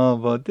in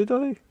lava, did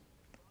I?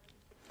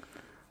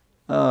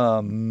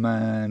 Oh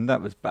man,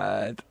 that was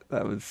bad.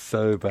 That was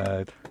so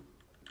bad.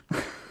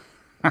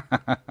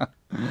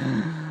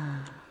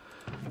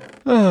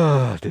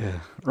 Oh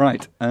dear.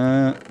 Right,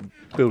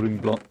 building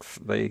blocks,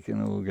 they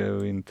can all go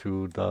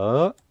into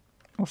the...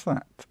 What's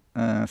that?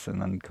 It's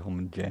an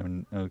uncommon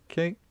gem.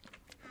 Okay.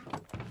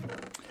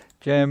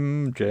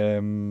 Gem.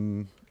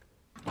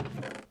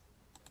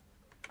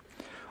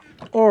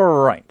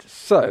 Alright,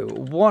 so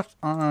what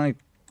I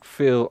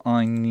feel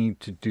I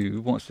need to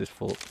do... What's this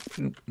for?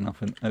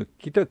 Nothing.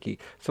 Okie dokie.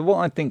 So what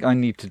I think I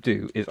need to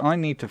do is I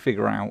need to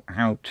figure out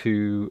how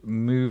to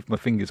move my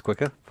fingers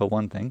quicker, for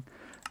one thing.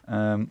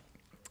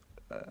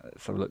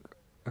 Let's have a look.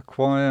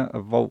 Acquire a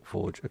Vault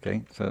Forge.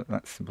 Okay, so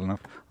that's simple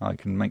enough. I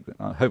can make that.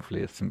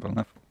 Hopefully, it's simple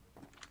enough.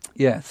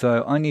 Yeah.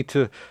 So I need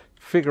to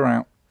figure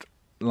out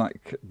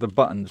like the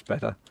buttons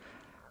better.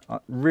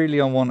 Really,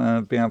 I want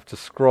to be able to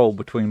scroll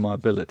between my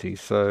abilities.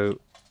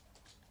 So,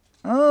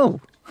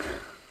 oh,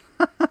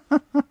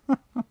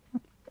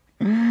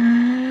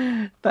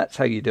 that's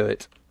how you do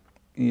it.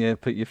 Yeah,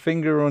 put your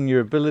finger on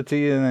your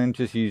ability and then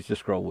just use the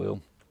scroll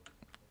wheel.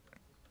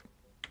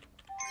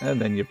 And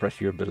then you press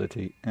your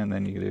ability, and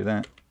then you do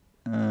that.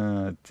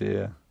 Oh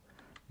dear.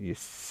 Are you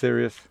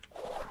serious?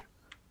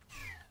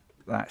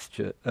 That's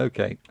just...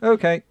 Okay.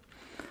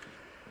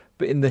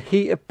 But in the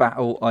heat of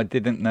battle, I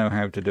didn't know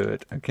how to do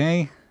it,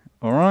 okay?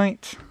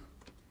 Alright?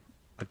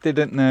 I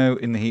didn't know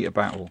in the heat of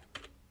battle.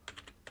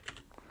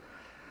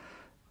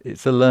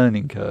 It's a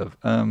learning curve.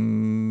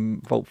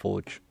 Vault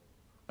Forge.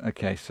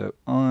 Okay, so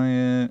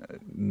I...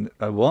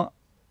 what?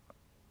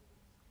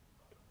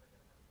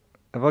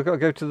 Have I got to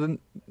go to the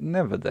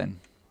Nether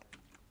then?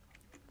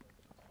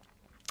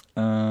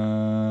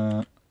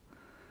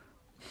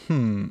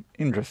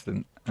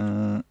 Interesting.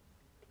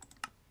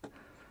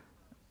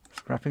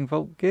 Scrapping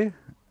vault gear.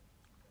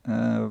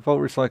 Vault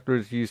recycler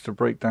is used to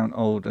break down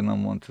old and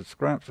unwanted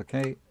scraps.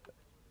 Okay.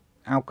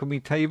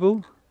 Alchemy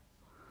table.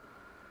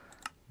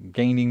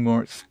 Gaining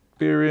more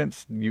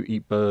experience. You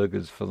eat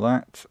burgers for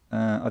that.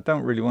 I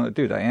don't really want to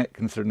do that yet,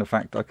 considering the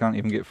fact I can't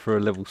even get through a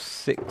level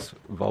 6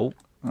 vault.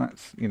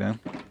 That's, you know,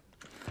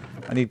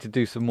 I need to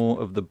do some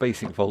more of the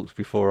basic vaults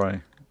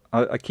before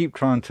I keep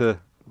trying to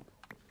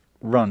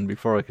run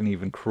before I can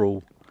even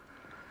crawl.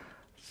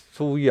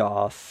 So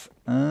yes.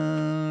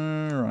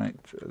 Right,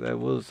 there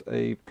was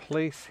a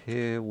place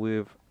here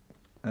with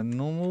a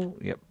normal,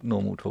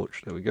 normal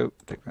torch. There we go.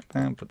 Take that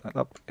down, put that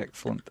up.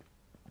 Excellent.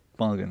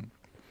 Bargain.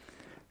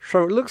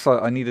 So it looks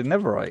like I need a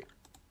netherite.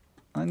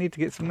 I need to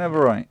get some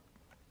netherite.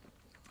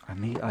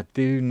 I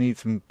do need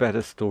some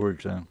better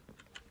storage though.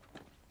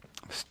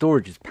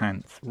 Storage is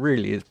pants.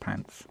 Really is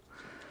pants.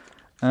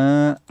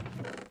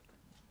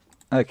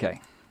 Okay.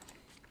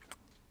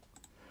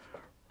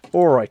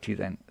 Alrighty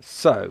then.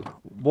 So,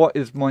 what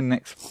is my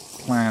next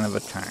plan of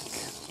attack?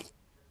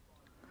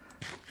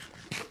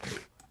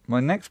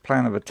 My next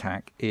plan of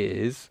attack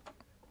is...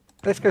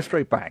 Let's go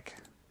straight back.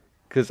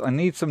 Because I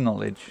need some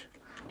knowledge.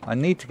 I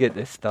need to get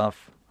this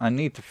stuff. I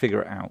need to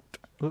figure it out.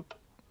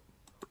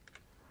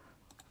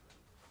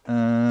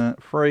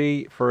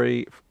 3,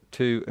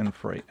 2, and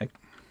 3.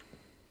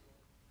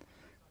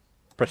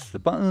 Press the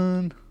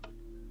button.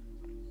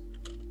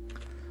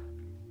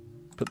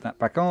 Put that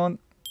back on.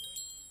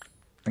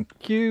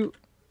 Thank you.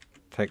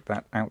 Take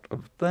that out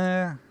of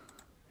there.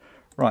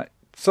 Right,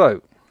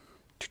 so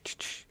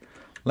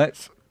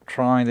let's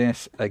try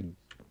this again.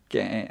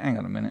 Hang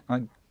on a minute.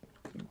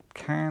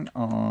 Can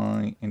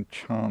I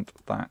enchant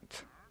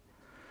that?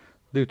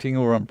 Looting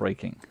or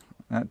unbreaking?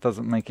 That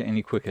doesn't make it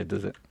any quicker,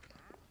 does it?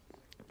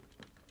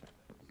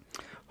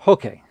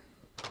 Okay.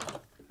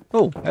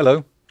 Oh,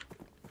 hello.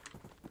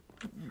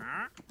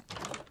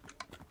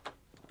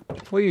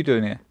 What are you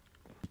doing here?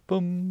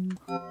 Boom.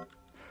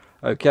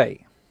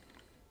 Okay.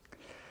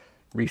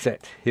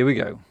 Reset. Here we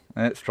go.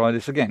 Let's try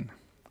this again.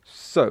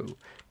 So,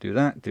 do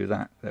that, do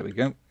that. There we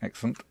go.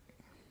 Excellent.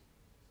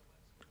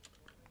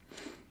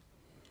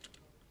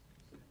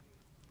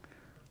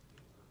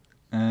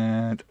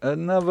 And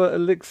another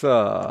elixir.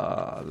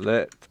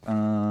 Let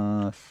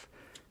us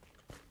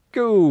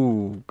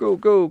go. Go,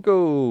 go,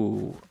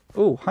 go.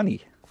 Oh,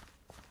 honey.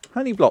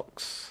 Honey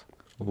blocks.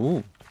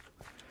 Ooh.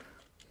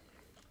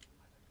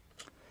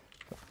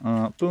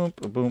 Boom, boom,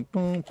 boom,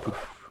 boom.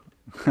 Poof.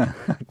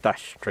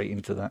 Dash straight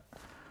into that.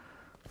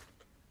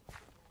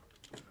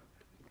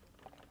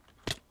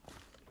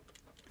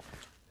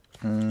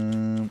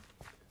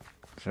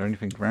 Is there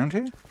anything around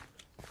here?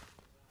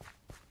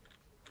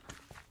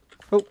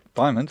 Oh,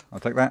 diamond. I'll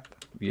take that.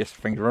 Yes,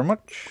 thank you very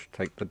much.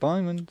 Take the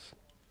diamonds.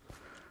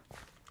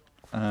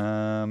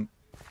 Some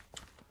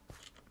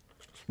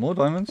more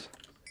diamonds.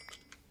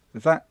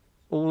 Is that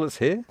all that's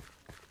here?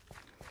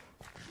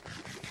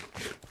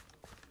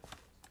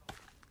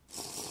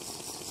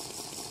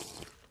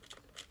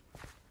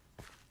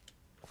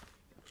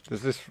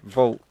 Does this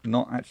vault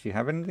not actually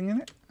have anything in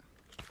it?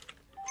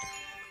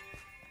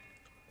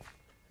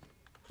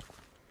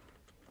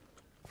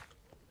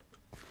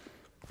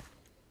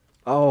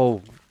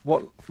 Oh,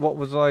 what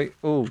was I...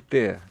 Oh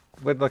dear,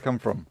 where did I come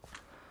from?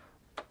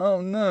 Oh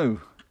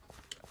no,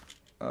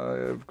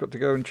 I've got to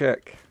go and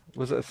check.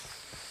 Was it a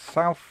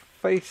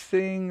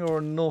south-facing or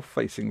a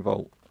north-facing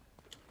vault?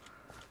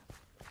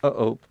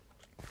 Uh-oh,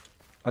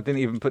 I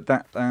didn't even put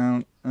that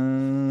down.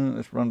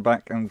 Let's run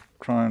back and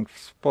try and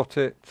spot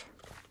it.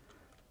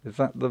 Is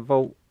that the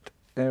vault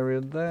area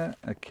there?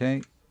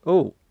 Okay.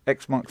 Oh,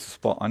 X marks the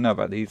spot. I know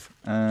about these.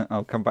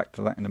 I'll come back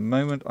to that in a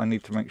moment. I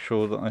need to make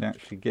sure that I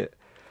actually get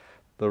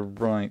the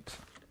right...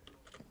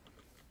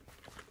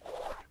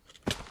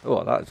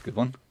 Oh, that's a good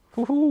one.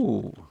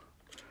 Woohoo!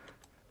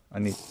 I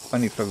need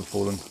feather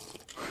fallen.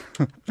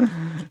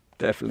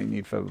 Definitely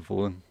need feather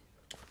fallen.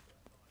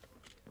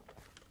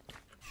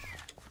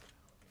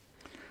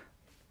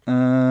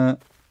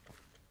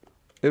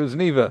 It was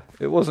neither.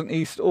 It wasn't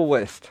east or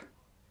west.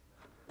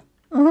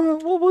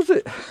 What was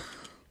it?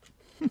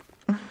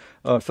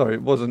 Oh, sorry,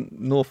 it wasn't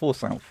north or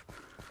south.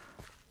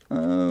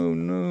 Oh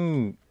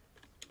no.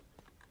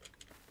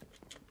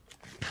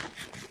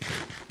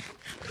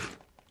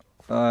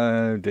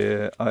 Oh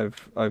dear,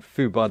 I've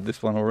foobarred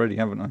this one already,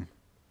 haven't I?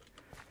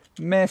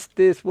 Messed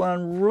this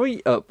one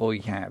right up, I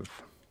have.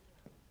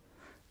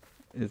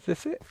 Is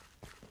this it?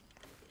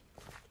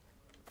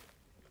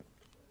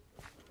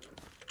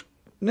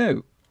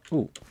 No.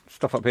 Oh,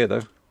 stuff up here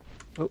though.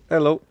 Oh,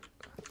 hello.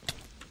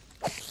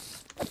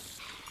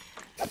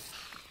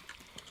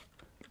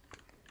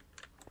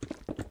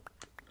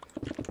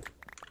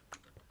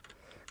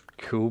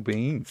 Cool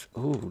beans.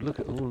 Oh, look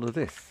at all of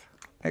this.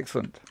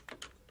 Excellent.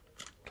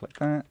 Click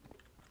that.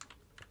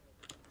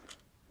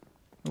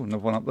 Oh, another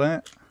one up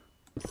there.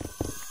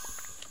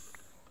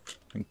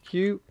 Thank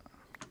you.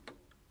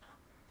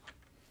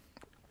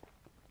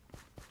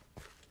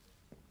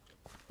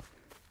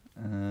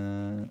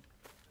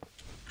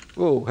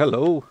 Oh,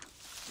 hello.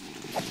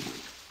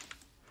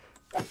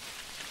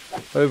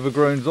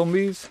 Overgrown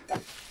zombies.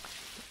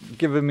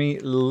 Giving me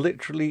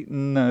literally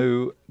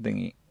no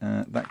thingy.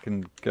 That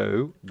can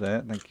go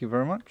there, thank you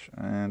very much.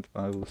 And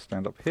I will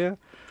stand up here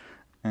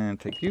and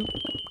take you.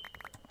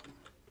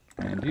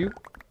 And you.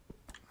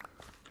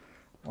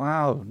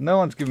 Wow, no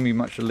one's giving me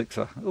much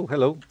elixir. Oh,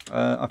 hello.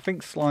 I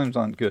think slimes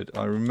aren't good.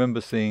 I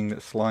remember seeing that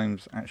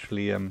slimes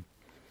actually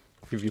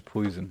give you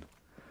poison.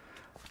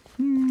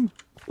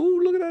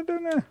 Oh, look at that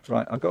down there.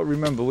 Right, I've got to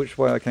remember which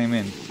way I came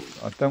in.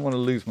 I don't want to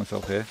lose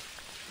myself here.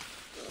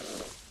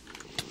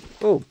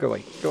 Oh, go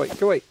away, go away,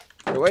 go away,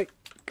 go away,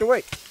 go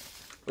away.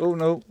 Oh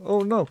no, oh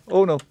no,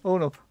 oh no, oh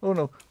no, oh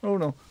no, oh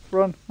no.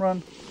 Run,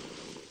 run,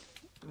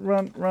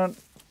 run, run.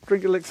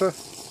 Drink elixir.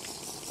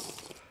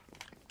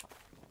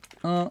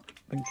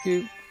 Thank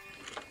you.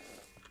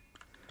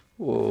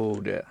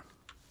 Whoa there.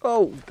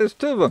 Oh, there's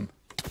two of them.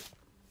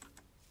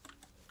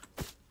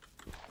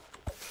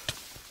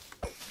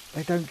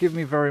 They don't give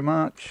me very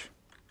much.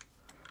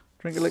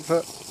 Drink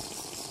elixir.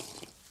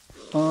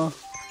 Oh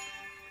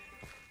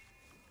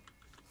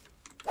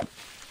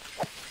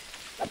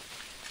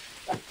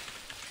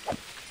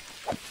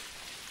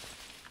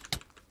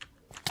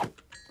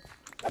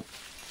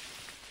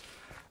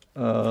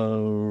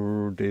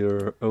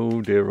dear,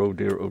 oh dear, oh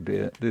dear, oh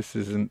dear. This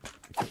isn't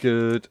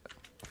good.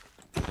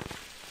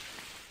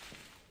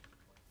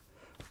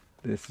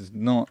 This is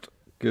not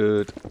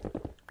good.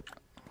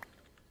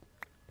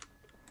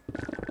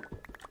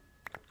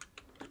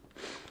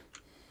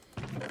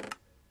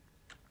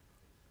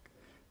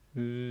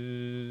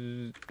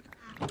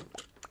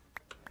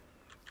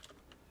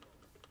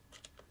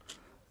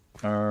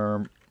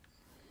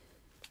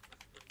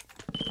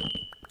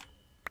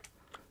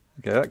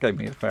 Okay, that gave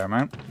me a fair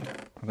amount,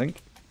 I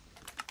think.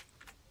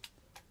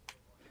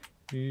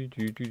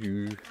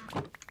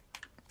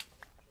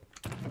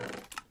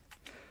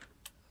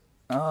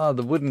 Ah,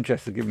 the wooden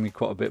chest is giving me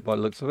quite a bit by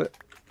the looks of it.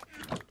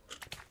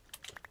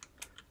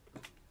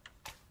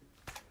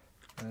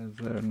 Is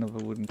there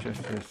another wooden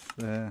chest? Yes,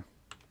 there.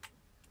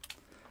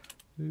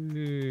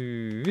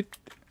 And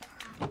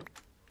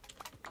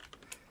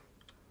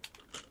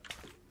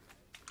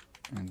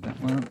that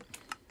one.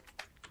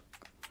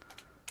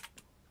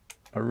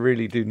 I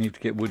really do need to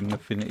get wooden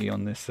affinity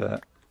on this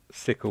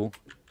sickle.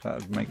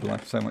 That would make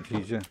life so much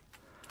easier.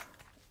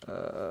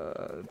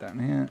 Down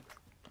here.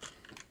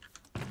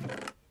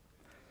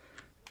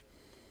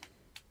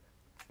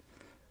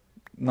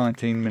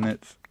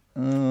 $19.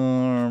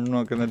 I'm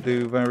not going to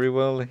do very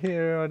well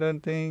here, I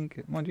don't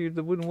think. Mind you,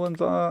 the wooden ones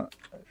are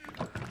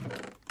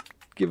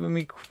giving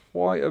me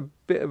quite a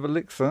bit of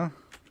elixir.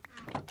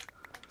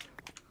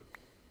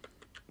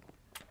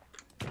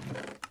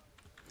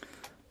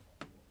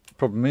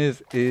 Problem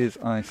is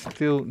I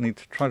still need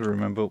to try to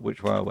remember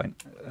which way I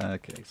went.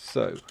 Okay,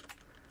 so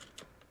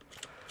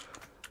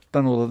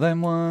done all of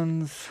them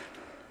ones.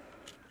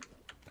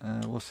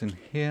 What's in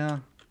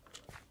here?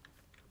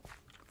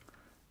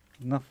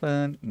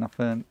 Nothing,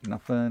 nothing,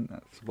 nothing.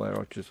 That's where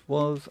I just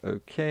was.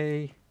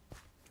 Okay.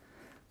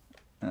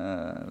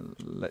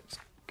 Let's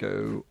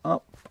go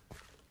up.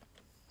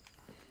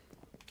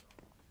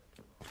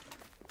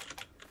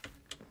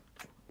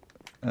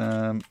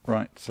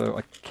 Right, so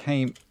I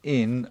came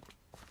in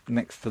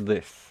next to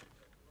this.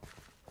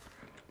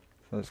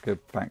 So let's go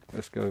back,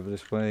 let's go over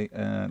this way.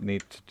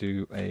 Need to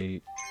do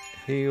a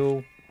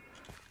heal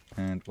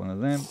and one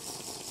of them.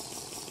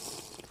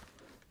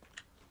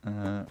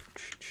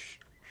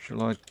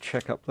 Shall I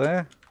check up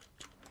there?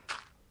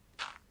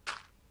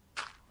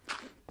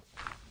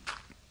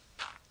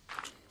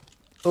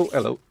 Oh,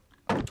 hello.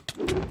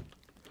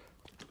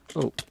 Oh,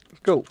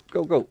 let's go,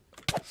 go, go.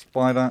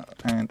 Spider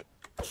and...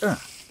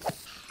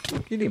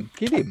 get him,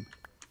 get him.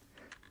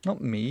 Not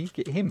me,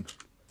 get him.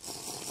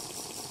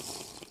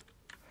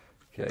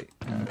 Okay.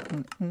 I've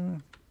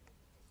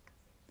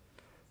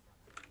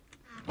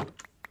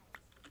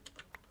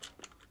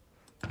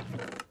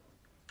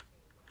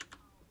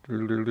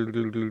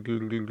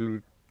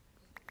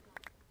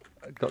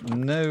got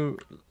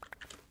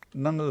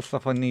none of the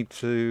stuff I need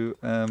to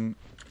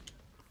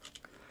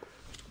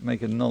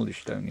make a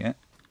knowledge stone yet,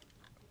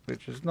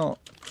 which is not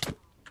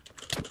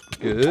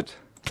good.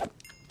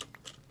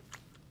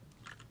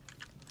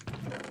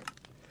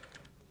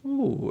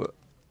 Ooh,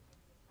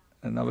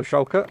 another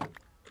shulker.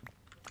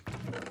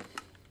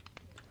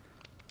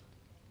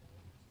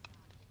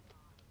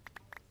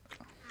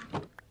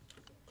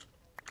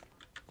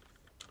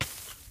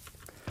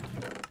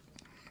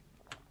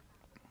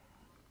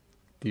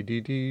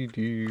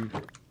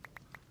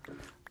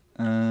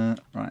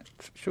 Right,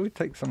 shall we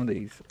take some of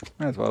these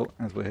as well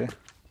as we're here?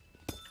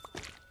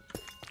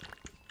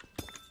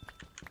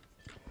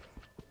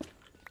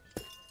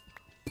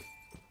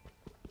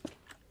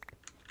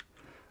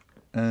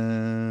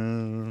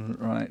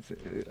 Right.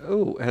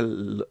 Oh,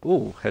 hello.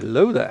 Oh,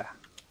 hello there.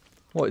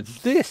 What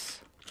is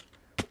this?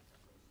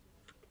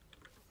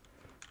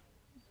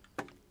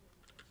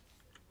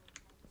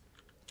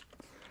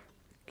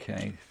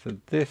 Okay, so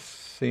this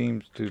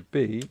seems to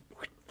be...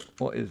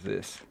 What is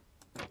this?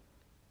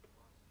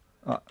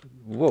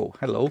 Whoa,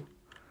 hello.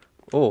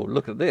 Oh,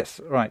 look at this.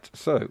 Right,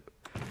 so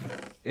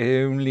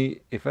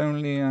if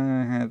only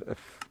I had a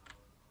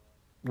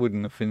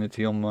wooden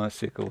affinity on my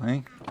sickle,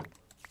 hey?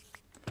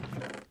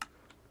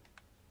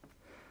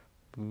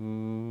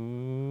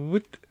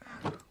 Wood.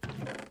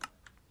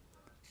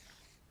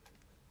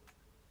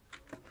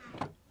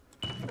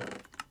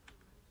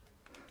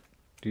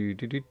 Do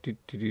do do do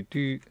do do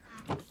do.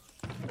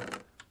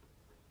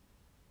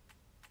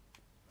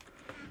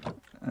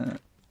 I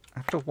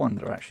have to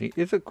wonder, actually,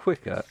 is it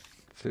quicker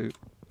to...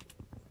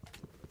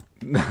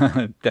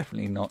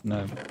 Definitely not,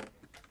 no.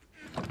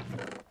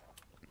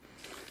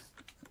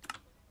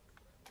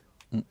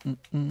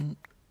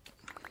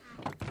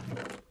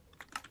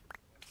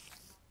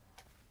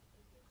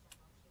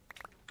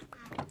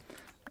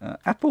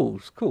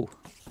 Apples, cool.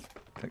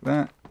 Take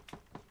that.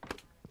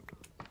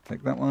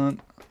 Take that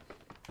one.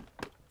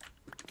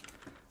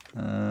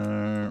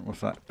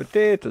 What's that?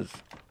 Potatoes.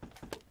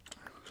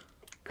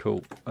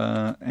 Cool.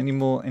 Any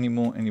more?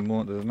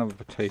 There's another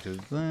potato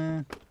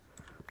there.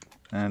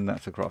 And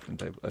that's a crafting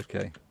table.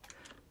 Okay.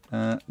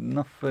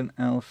 Nothing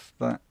else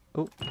that...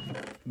 Oh,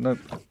 nope.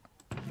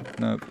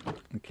 Nope.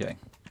 Okay.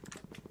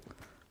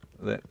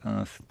 Let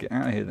us get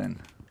out of here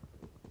then.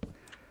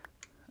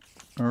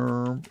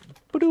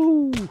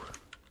 Ba-doo!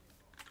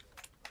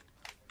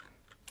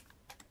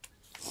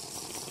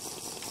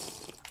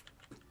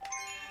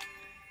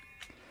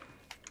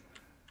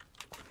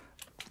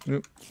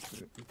 Nope.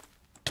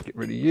 Get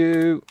rid of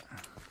you.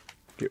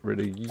 Get rid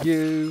of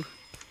you.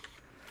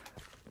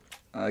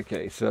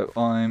 Okay, so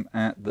I'm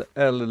at the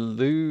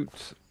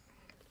Eloot.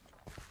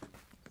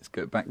 Let's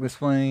go back this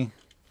way,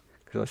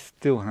 because I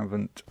still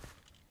haven't...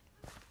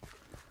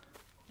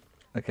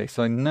 Okay,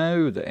 so I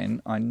know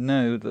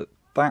that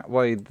that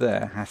way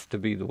there has to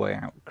be the way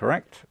out,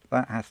 correct?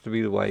 That has to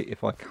be the way.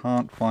 If I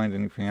can't find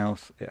anything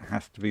else, it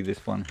has to be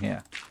this one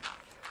here.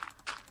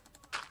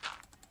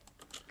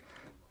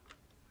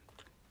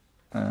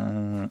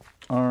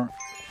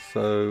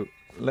 So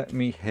let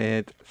me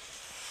head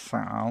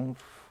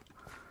south.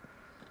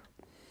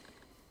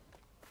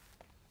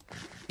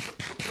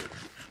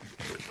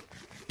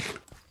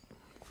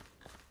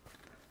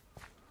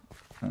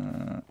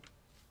 I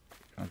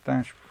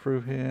dash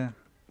through here.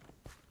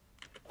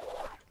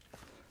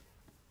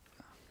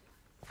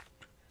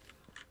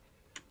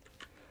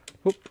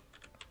 Whoop.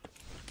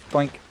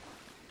 Boink.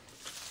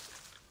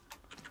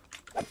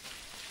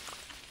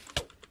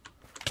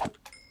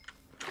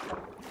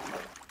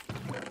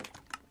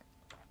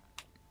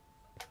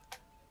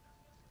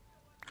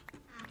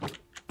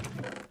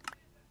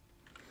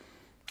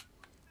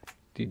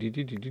 Do do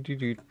do do do do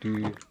do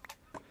do.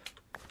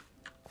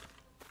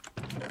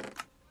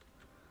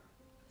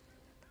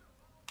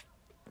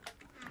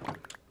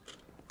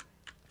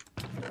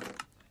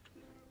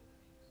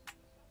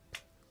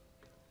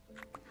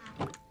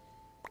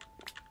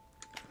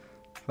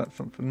 Is that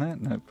something there?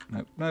 Nope,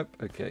 nope, nope.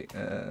 Okay,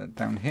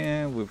 down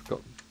here we've got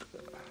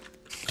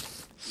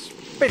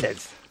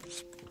spinners.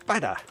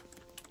 Spider.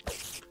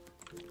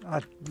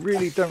 I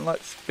really don't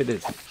like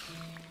spinners.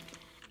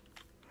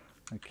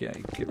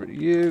 Okay, get rid of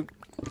you.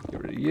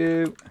 Get rid of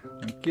you.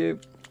 Thank you.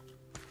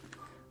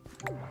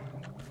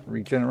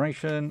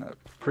 Regeneration.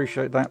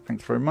 Appreciate that.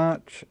 Thanks very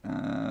much.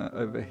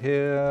 Over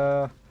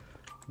here,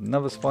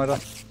 another spider.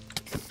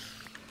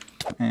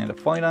 And a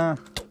fighter.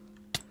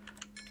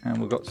 And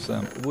we've got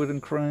some wooden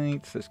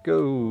crates. Let's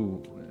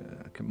go.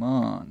 Come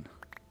on.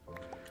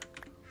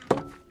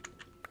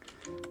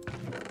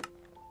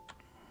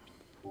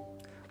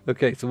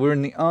 Okay, so we're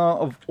in the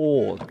Art of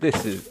Ore.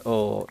 This is...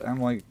 Oh,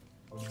 am I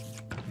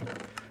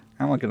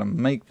going to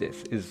make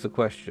this is the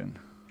question.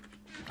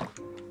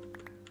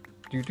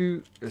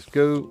 Let's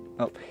go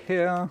up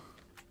here.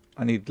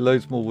 I need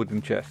loads more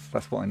wooden chests.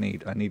 That's what I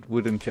need. I need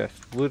wooden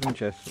chests. Wooden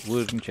chests.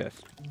 Wooden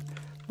chests.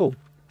 Oh.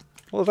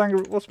 What's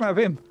the matter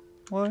with him?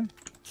 Why?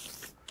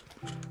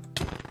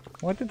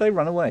 Why did they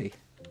run away?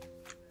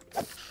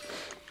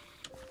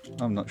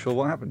 I'm not sure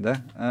what happened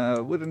there.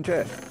 Wooden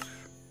chests.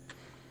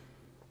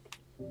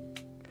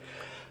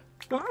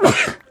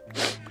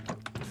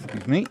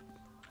 Excuse me.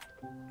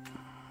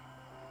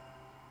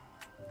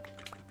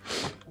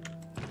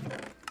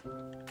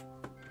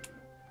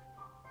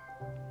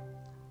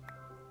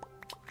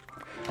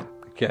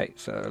 Okay,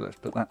 so let's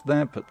put that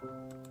there.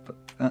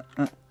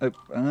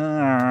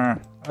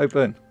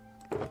 Open.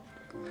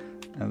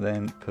 And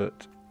then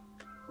put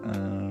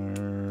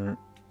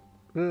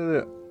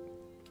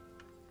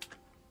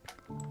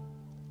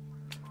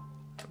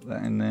put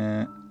that in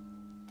there.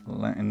 Put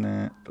that in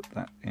there. Put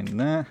that in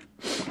there.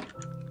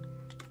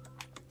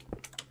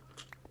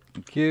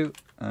 Thank you.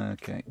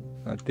 Okay,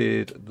 I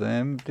did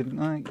them, didn't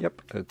I?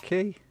 Yep.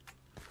 Okay.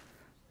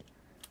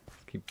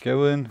 Let's keep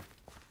going.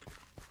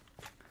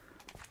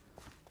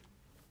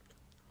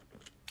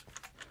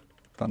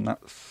 Done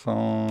that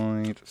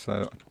side,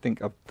 so I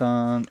think I've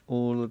done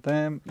all of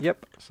them.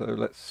 Yep, so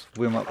let's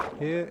swim up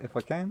here if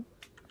I can,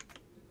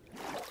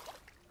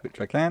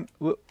 which I can.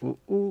 Ooh, ooh,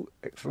 ooh,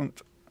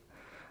 excellent.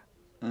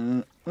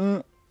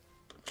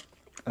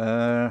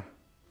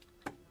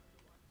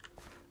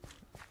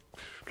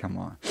 Come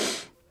on.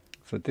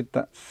 So I did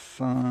that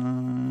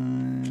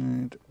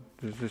side.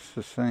 Is this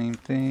the same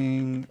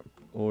thing?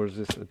 Or is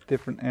this a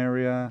different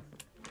area?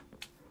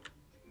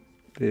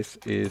 This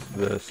is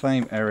the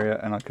same area,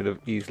 and I could have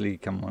easily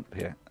come up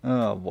here.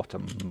 Oh, what a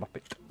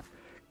muppet.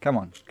 Come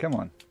on, come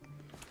on.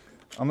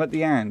 I'm at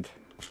the end.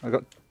 I've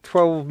got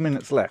 12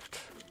 minutes left.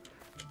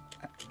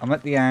 I'm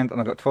at the end, and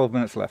I've got 12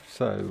 minutes left.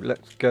 So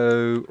let's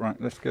go, right,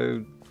 let's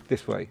go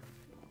this way.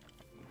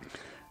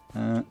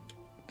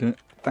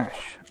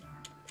 Dash.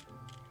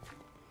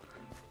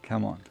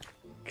 Come on,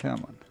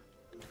 come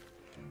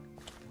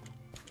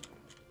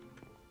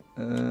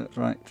on.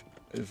 Right,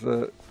 there's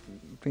a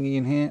thingy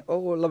in here. Oh,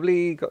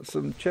 lovely, got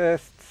some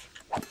chests.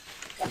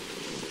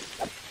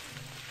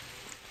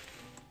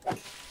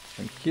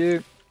 Thank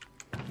you.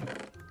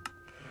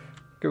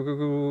 Go, go,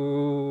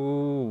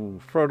 go.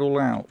 Throw it all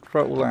out,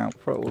 throw it all out,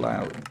 throw it all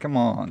out. Come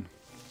on.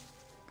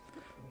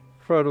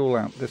 Throw it all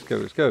out. Let's go,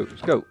 let's go,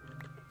 let's go.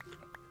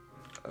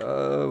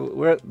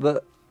 We're at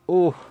the...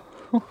 Oh,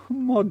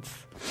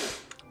 mobs.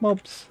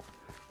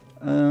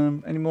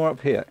 Any more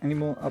up here? Any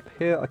more up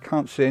here? I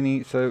can't see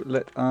any, so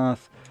let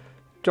us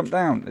jump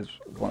down. There's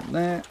one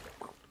there.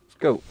 Let's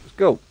go, let's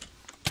go.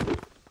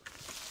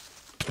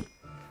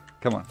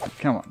 Come on,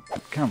 come on,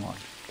 come on,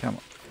 come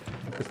on.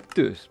 Let's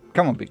do this.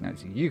 Come on, Big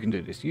Nosy. You can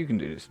do this, you can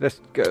do this.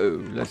 Let's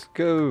go, let's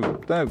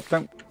go. No,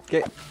 don't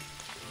get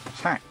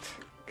attacked.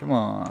 Come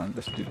on,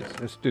 let's do this,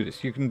 let's do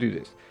this. You can do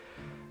this.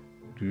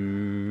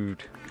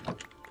 Dude.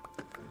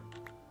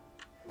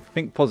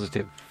 Think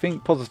positive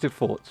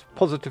thoughts,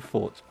 positive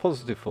thoughts,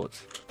 positive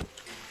thoughts.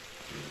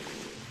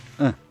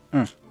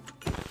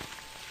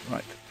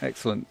 Right,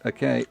 excellent,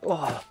 okay.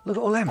 Oh, look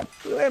at all them,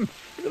 look at them,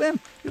 look at them.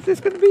 Is this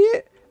going to be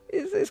it?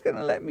 Is this going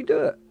to let me do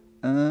it?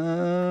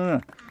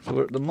 So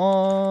we're at the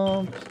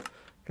mobs.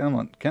 Come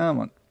on, come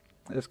on.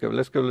 Let's go,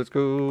 let's go, let's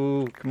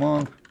go. Come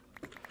on.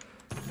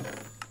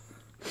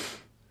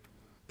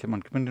 Come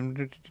on, come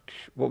on.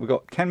 What we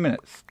got? 10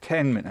 minutes.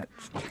 10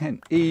 minutes.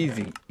 10.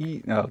 Easy.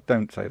 No,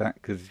 don't say that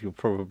because you'll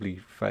probably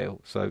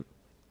fail. So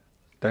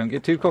don't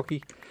get too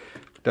cocky.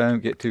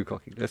 Don't get too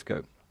cocky. Let's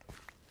go.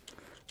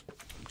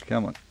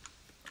 Come on.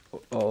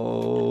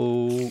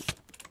 Oh.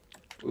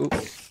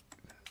 Oops.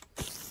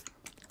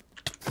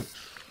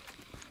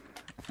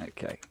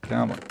 Okay,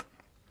 come on.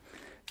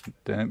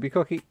 Don't be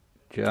cocky.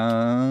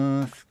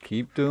 Just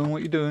keep doing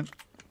what you're doing.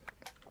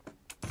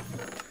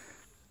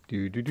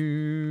 Do.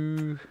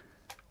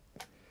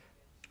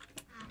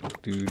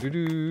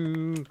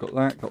 Got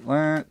that, got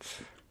that.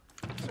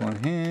 This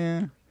one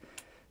here.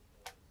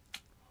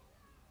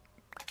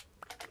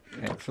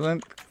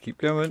 Excellent. Keep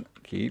going,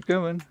 keep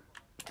going.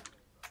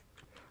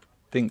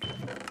 Think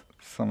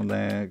someone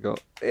there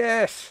got...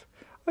 Yes!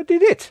 I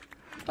did it!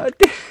 I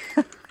did.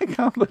 I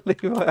can't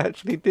believe I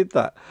actually did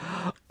that.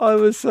 I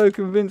was so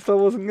convinced I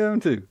wasn't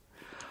going to.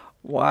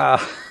 Wow.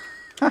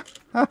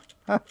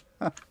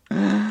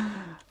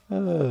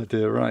 Oh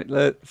dear, right,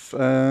 let's,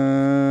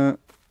 have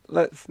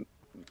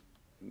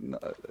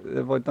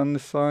I done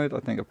this side? I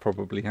think I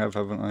probably have,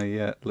 haven't I?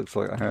 Yeah, looks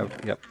like I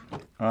have, yep.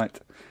 Right,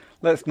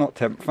 let's not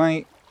tempt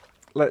fate.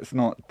 Let's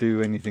not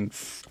do anything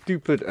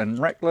stupid and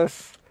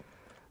reckless.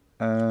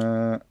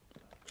 Let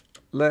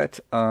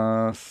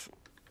us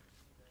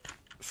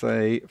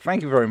say,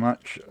 thank you very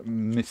much,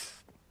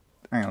 Miss...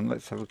 Hang on,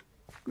 let's have a...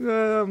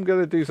 I'm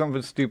going to do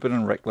something stupid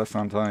and reckless,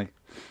 aren't I?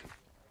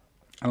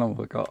 How long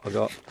have I got? I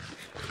got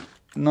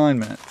 9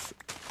 minutes.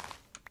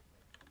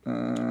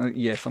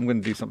 Yes, I'm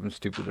going to do something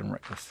stupid and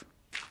reckless.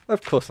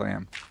 Of course I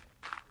am.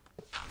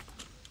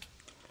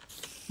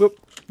 Whoop,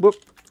 whoop,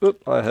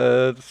 whoop. I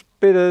heard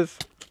spitters.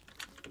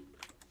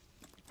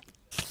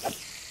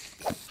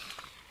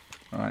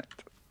 Right.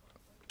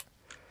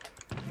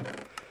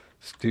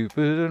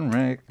 Stupid and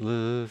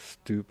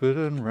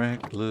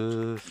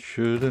reckless,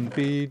 shouldn't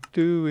be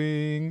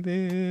doing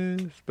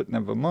this, but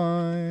never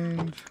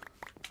mind.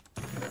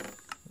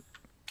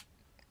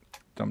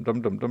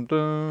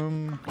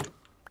 Dum.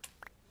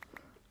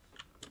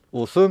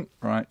 Awesome.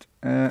 Right.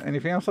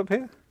 Anything else up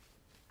here?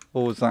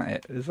 Or was that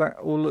it? Is that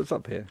all that's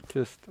up here?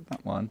 Just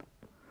that one.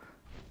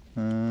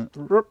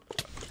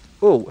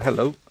 Oh,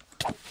 hello.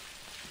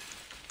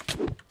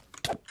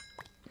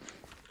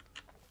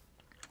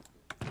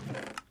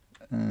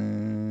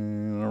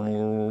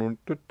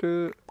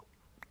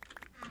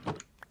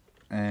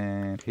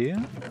 And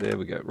here. There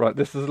we go. Right,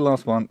 this is the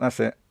last one. That's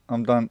it.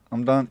 I'm done.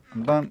 I'm out.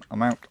 I'm done.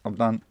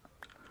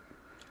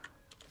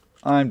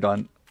 I'm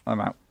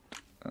out.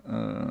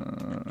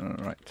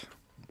 Right.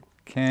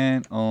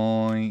 Can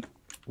I,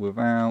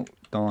 without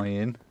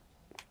dying,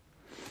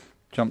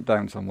 jump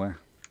down somewhere?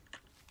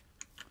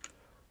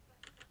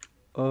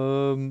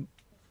 I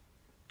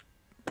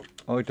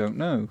don't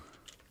know.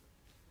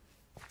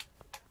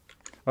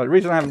 Right, the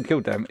reason I haven't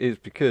killed them is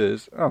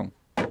because...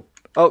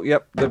 Oh,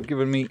 yep, they've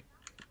given me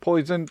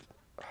poison.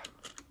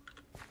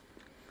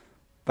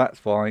 That's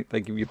fine,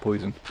 they give you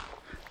poison.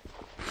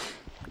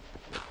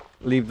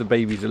 Leave the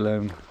babies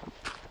alone.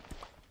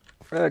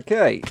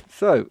 Okay,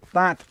 so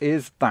that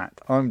is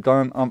that. I'm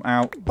done, I'm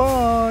out.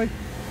 Bye!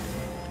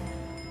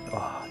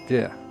 Oh,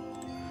 dear.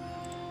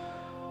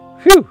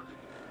 Phew!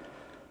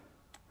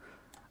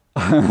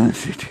 I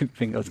honestly didn't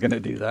think I was going to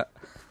do that.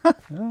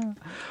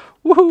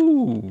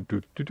 Woohoo!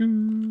 Doo, doo,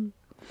 doo.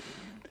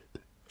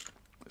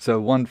 So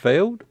one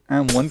failed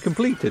and one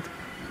completed.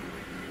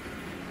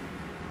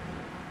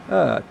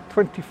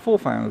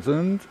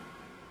 24,000.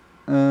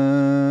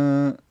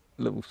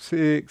 Level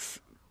 6.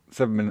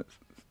 7 minutes.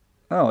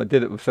 Oh, I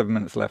did it with 7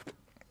 minutes left.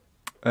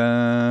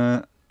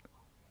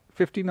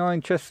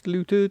 59 chests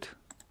looted.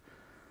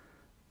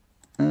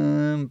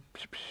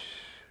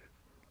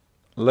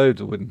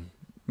 Loads of wooden.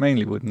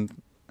 Mainly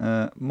wooden.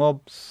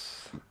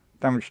 Mobs.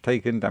 Damage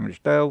taken,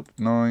 damage dealt.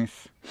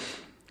 Nice.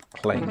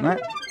 Claim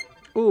that.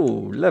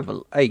 Ooh,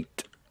 level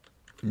 8.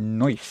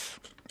 Nice.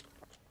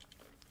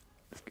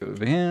 Let's go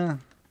over here.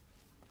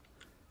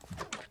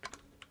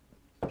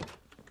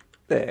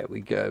 There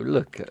we go.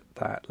 Look at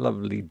that.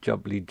 Lovely,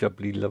 jubbly,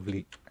 jubbly,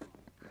 lovely.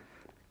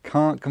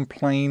 Can't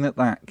complain at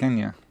that, can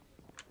you?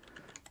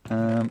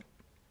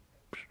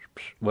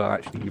 Well,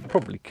 actually, you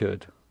probably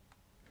could.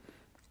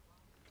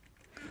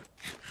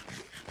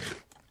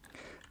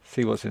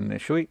 See what's in there,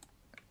 shall we?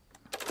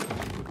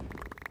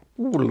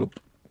 Ooh.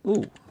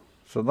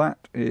 So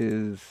that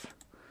is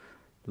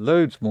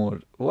loads more.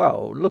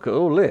 Wow, look at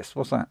all this.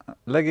 What's that?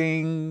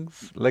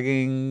 Leggings,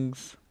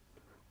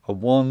 a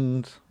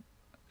wand,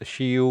 a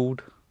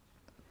shield,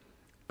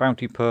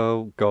 bounty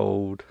pearl,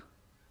 gold,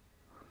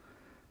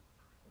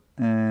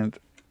 and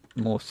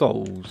more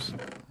souls.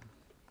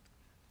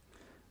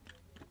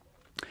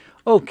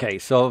 Okay,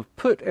 so I've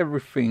put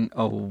everything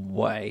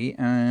away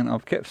and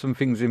I've kept some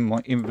things in my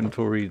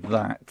inventory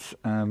that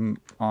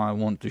I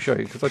want to show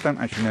you because I don't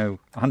actually know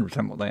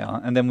 100% what they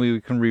are, and then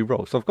we can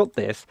re-roll. So I've got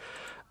this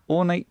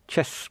ornate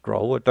chest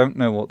scroll, I don't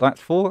know what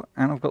that's for,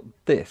 and I've got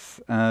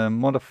this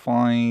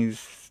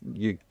modifies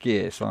your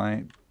gear, so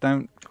I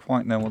don't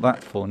quite know what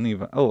that's for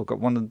neither. Oh, I've got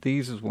one of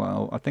these as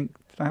well. I think,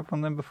 did I have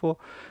one of them before?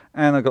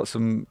 And I got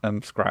some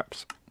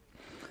scraps.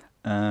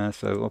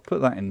 So I'll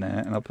put that in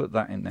there, and I'll put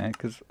that in there,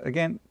 because,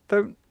 again,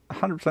 don't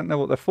 100% know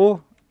what they're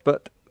for,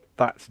 but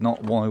that's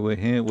not why we're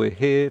here. We're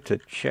here to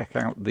check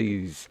out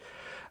these.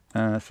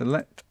 So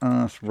let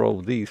us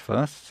roll these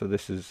first. So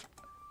this is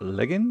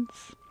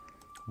leggings,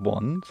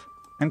 wand,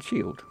 and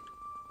shield.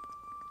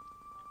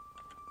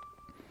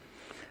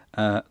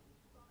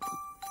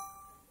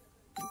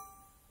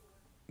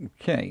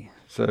 Okay,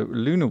 so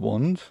lunar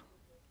wand.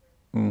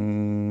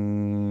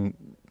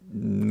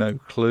 No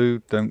clue.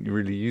 Don't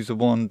really use a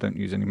wand. Don't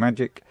use any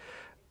magic.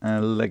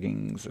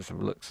 Leggings. Let's have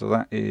a look. So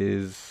that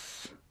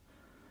is...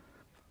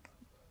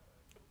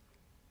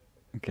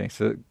 Okay,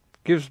 so it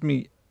gives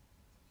me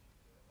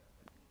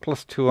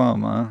 +2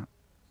 armor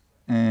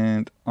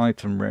and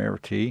item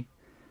rarity.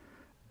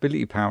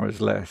 Ability power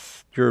is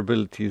less.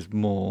 Durability is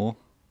more.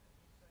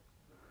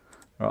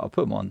 Right, I'll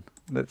put them on.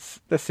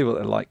 Let's see what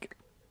they're like.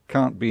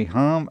 Can't be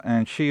harm,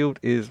 and shield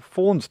is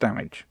Thorns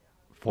damage.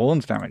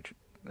 Thorns damage.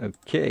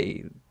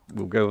 Okay,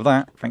 we'll go with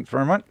that. Thanks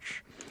very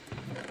much.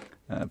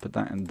 Put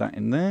that and that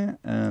in there,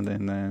 and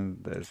then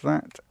there's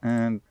that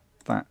and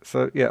that.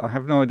 So yeah, I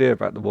have no idea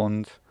about the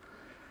wand.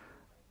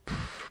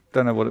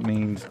 Don't know what it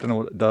means. Don't know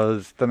what it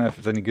does. Don't know if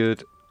it's any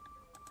good.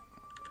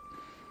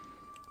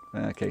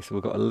 Okay, so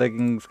we've got a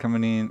leggings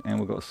coming in, and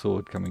we've got a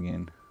sword coming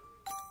in.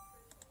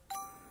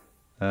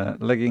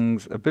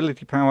 Leggings,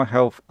 ability power,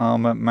 health,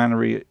 armor,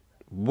 mana.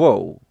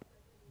 Whoa.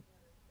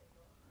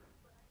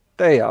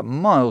 They are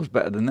miles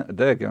better than that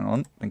they're going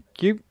on. Thank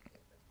you.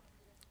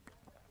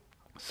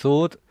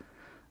 Sword.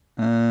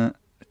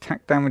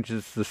 Attack damage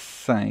is the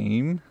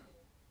same.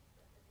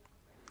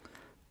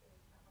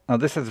 Oh,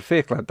 this has a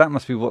fear cloud. That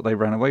must be what they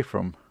ran away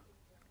from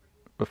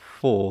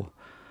before.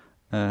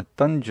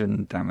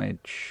 Dungeon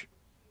damage.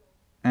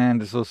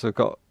 And it's also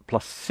got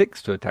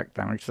 +6 to attack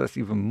damage, so that's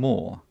even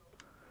more.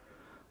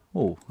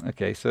 Oh,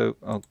 okay, so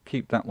I'll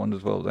keep that one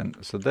as well then.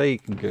 So they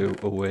can go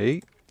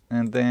away.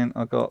 And then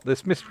I got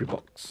this mystery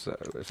box. So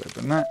let's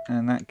open that,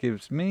 and that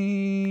gives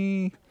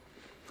me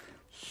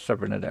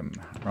 7 of them.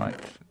 Right.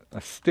 I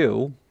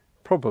still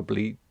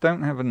probably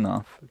don't have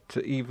enough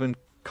to even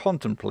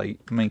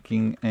contemplate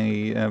making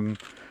a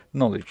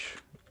knowledge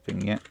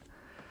thing yet.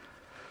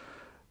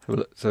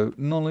 So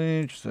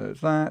knowledge, so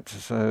it's that.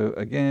 So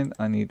again,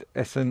 I need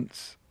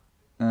essence.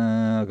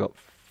 I've got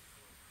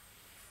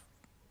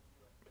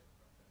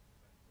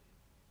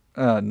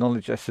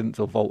knowledge essence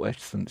or vault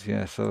essence,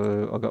 yeah.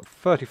 So I've got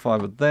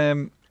 35 of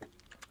them.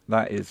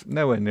 That is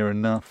nowhere near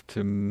enough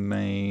to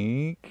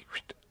make,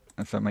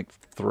 and so it makes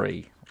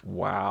 3.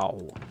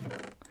 Wow,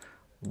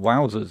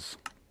 wowzers.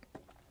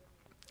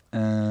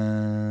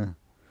 And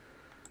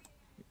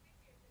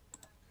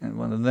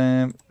one of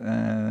them,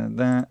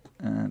 that,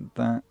 and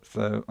that.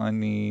 So I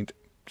need.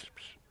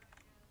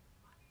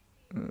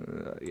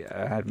 Yeah,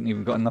 I haven't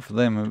even got enough of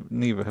them.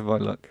 Neither have I.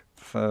 Look.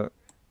 So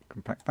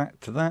compact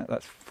that to that.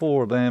 That's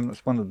 4 of them.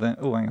 That's 1 of them.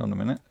 Oh, hang on a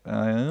minute.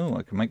 Oh,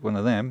 I can make 1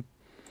 of them.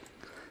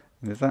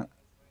 And is that?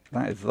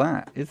 That is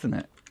that, isn't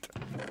it?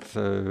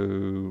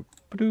 So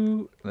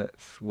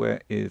let's.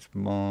 Where is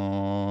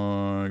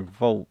my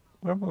vault?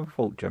 Where have my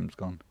vault gems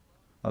gone?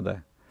 Oh,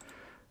 there.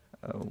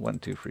 1,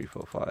 2, 3,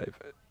 4, 5,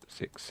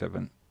 6,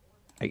 7,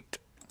 8.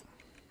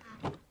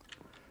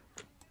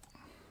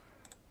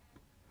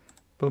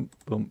 Boom,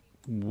 boom,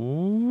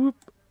 whoop,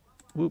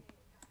 whoop,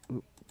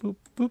 whoop, whoop,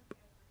 whoop.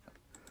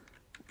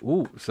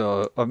 Ooh,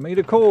 so I've made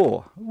a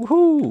core.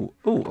 Woohoo!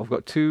 Oh, I've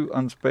got 2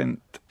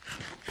 unspent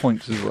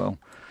points as well.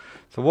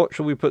 So what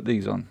shall we put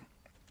these on?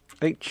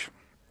 H.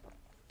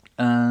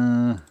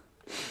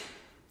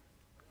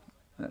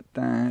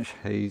 Dash,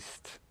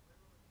 haste,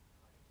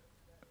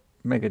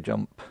 mega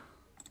jump.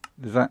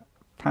 Is that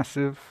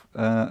passive?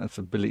 That's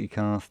ability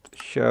cast.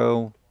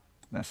 Shell.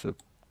 That's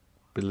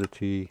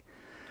ability.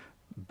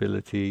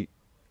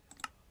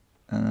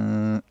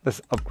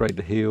 Let's upgrade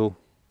the heal,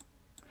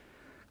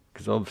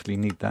 because I obviously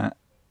need that.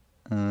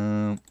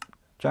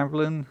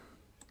 Javelin,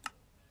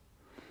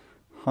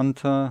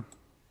 Hunter,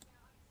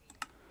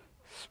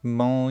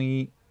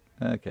 Smite.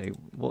 Okay,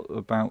 what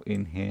about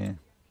in here?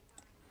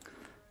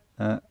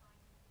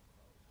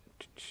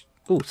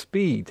 Oh,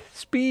 speed.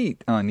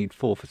 Speed! Oh, I need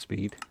 4 for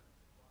speed.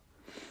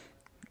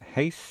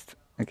 Haste.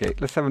 Okay,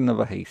 let's have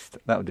another haste.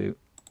 That'll do.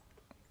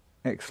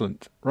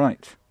 Excellent.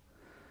 Right.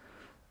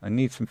 I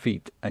need some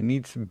feet. I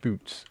need some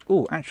boots.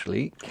 Oh,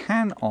 actually,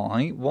 can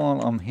I, while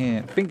I'm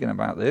here thinking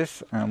about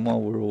this, and while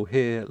we're all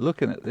here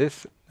looking at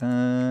this,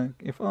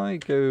 if I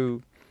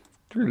go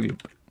through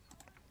loop.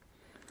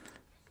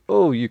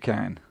 Oh, you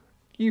can.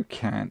 You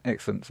can.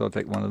 Excellent. So I'll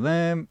take one of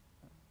them.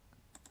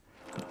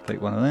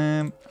 Take one of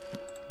them.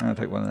 And I'll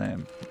take one of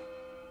them.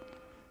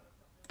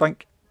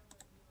 Thank.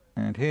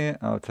 And here,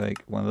 I'll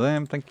take one of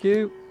them. Thank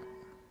you.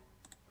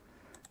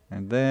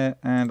 And there.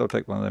 And I'll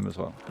take one of them as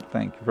well.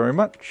 Thank you very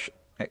much.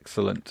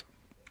 Excellent.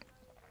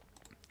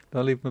 Did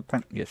I leave my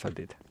pen? Yes, I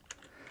did.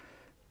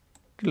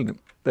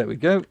 There we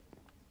go.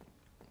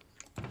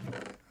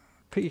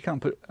 But you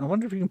can't put... I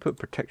wonder if you can put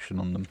protection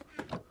on them.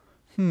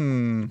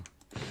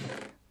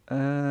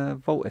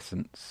 Vault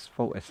Essence.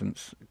 Vault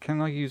Essence.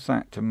 Can I use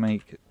that to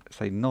make,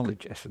 say,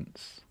 Knowledge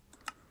Essence?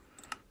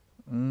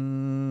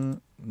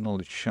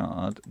 Knowledge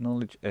Shard.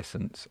 Knowledge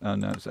Essence. Oh,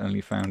 no, it's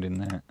only found in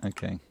there.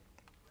 Okay.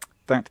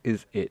 That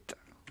is it.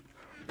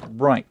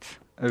 Right.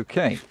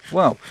 Okay.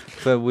 Well,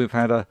 so we've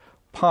had a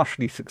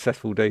partially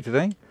successful day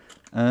today.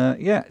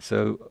 Yeah,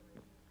 so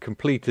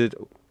completed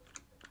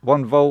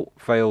one vault,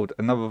 failed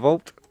another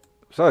vault.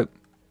 So,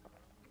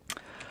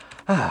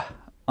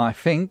 I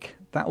think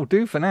that will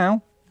do for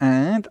now.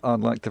 And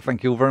I'd like to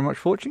thank you all very much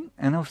for watching.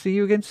 And I'll see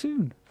you again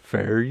soon.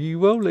 Fare ye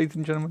well, ladies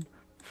and gentlemen.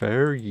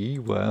 Fare ye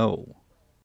well.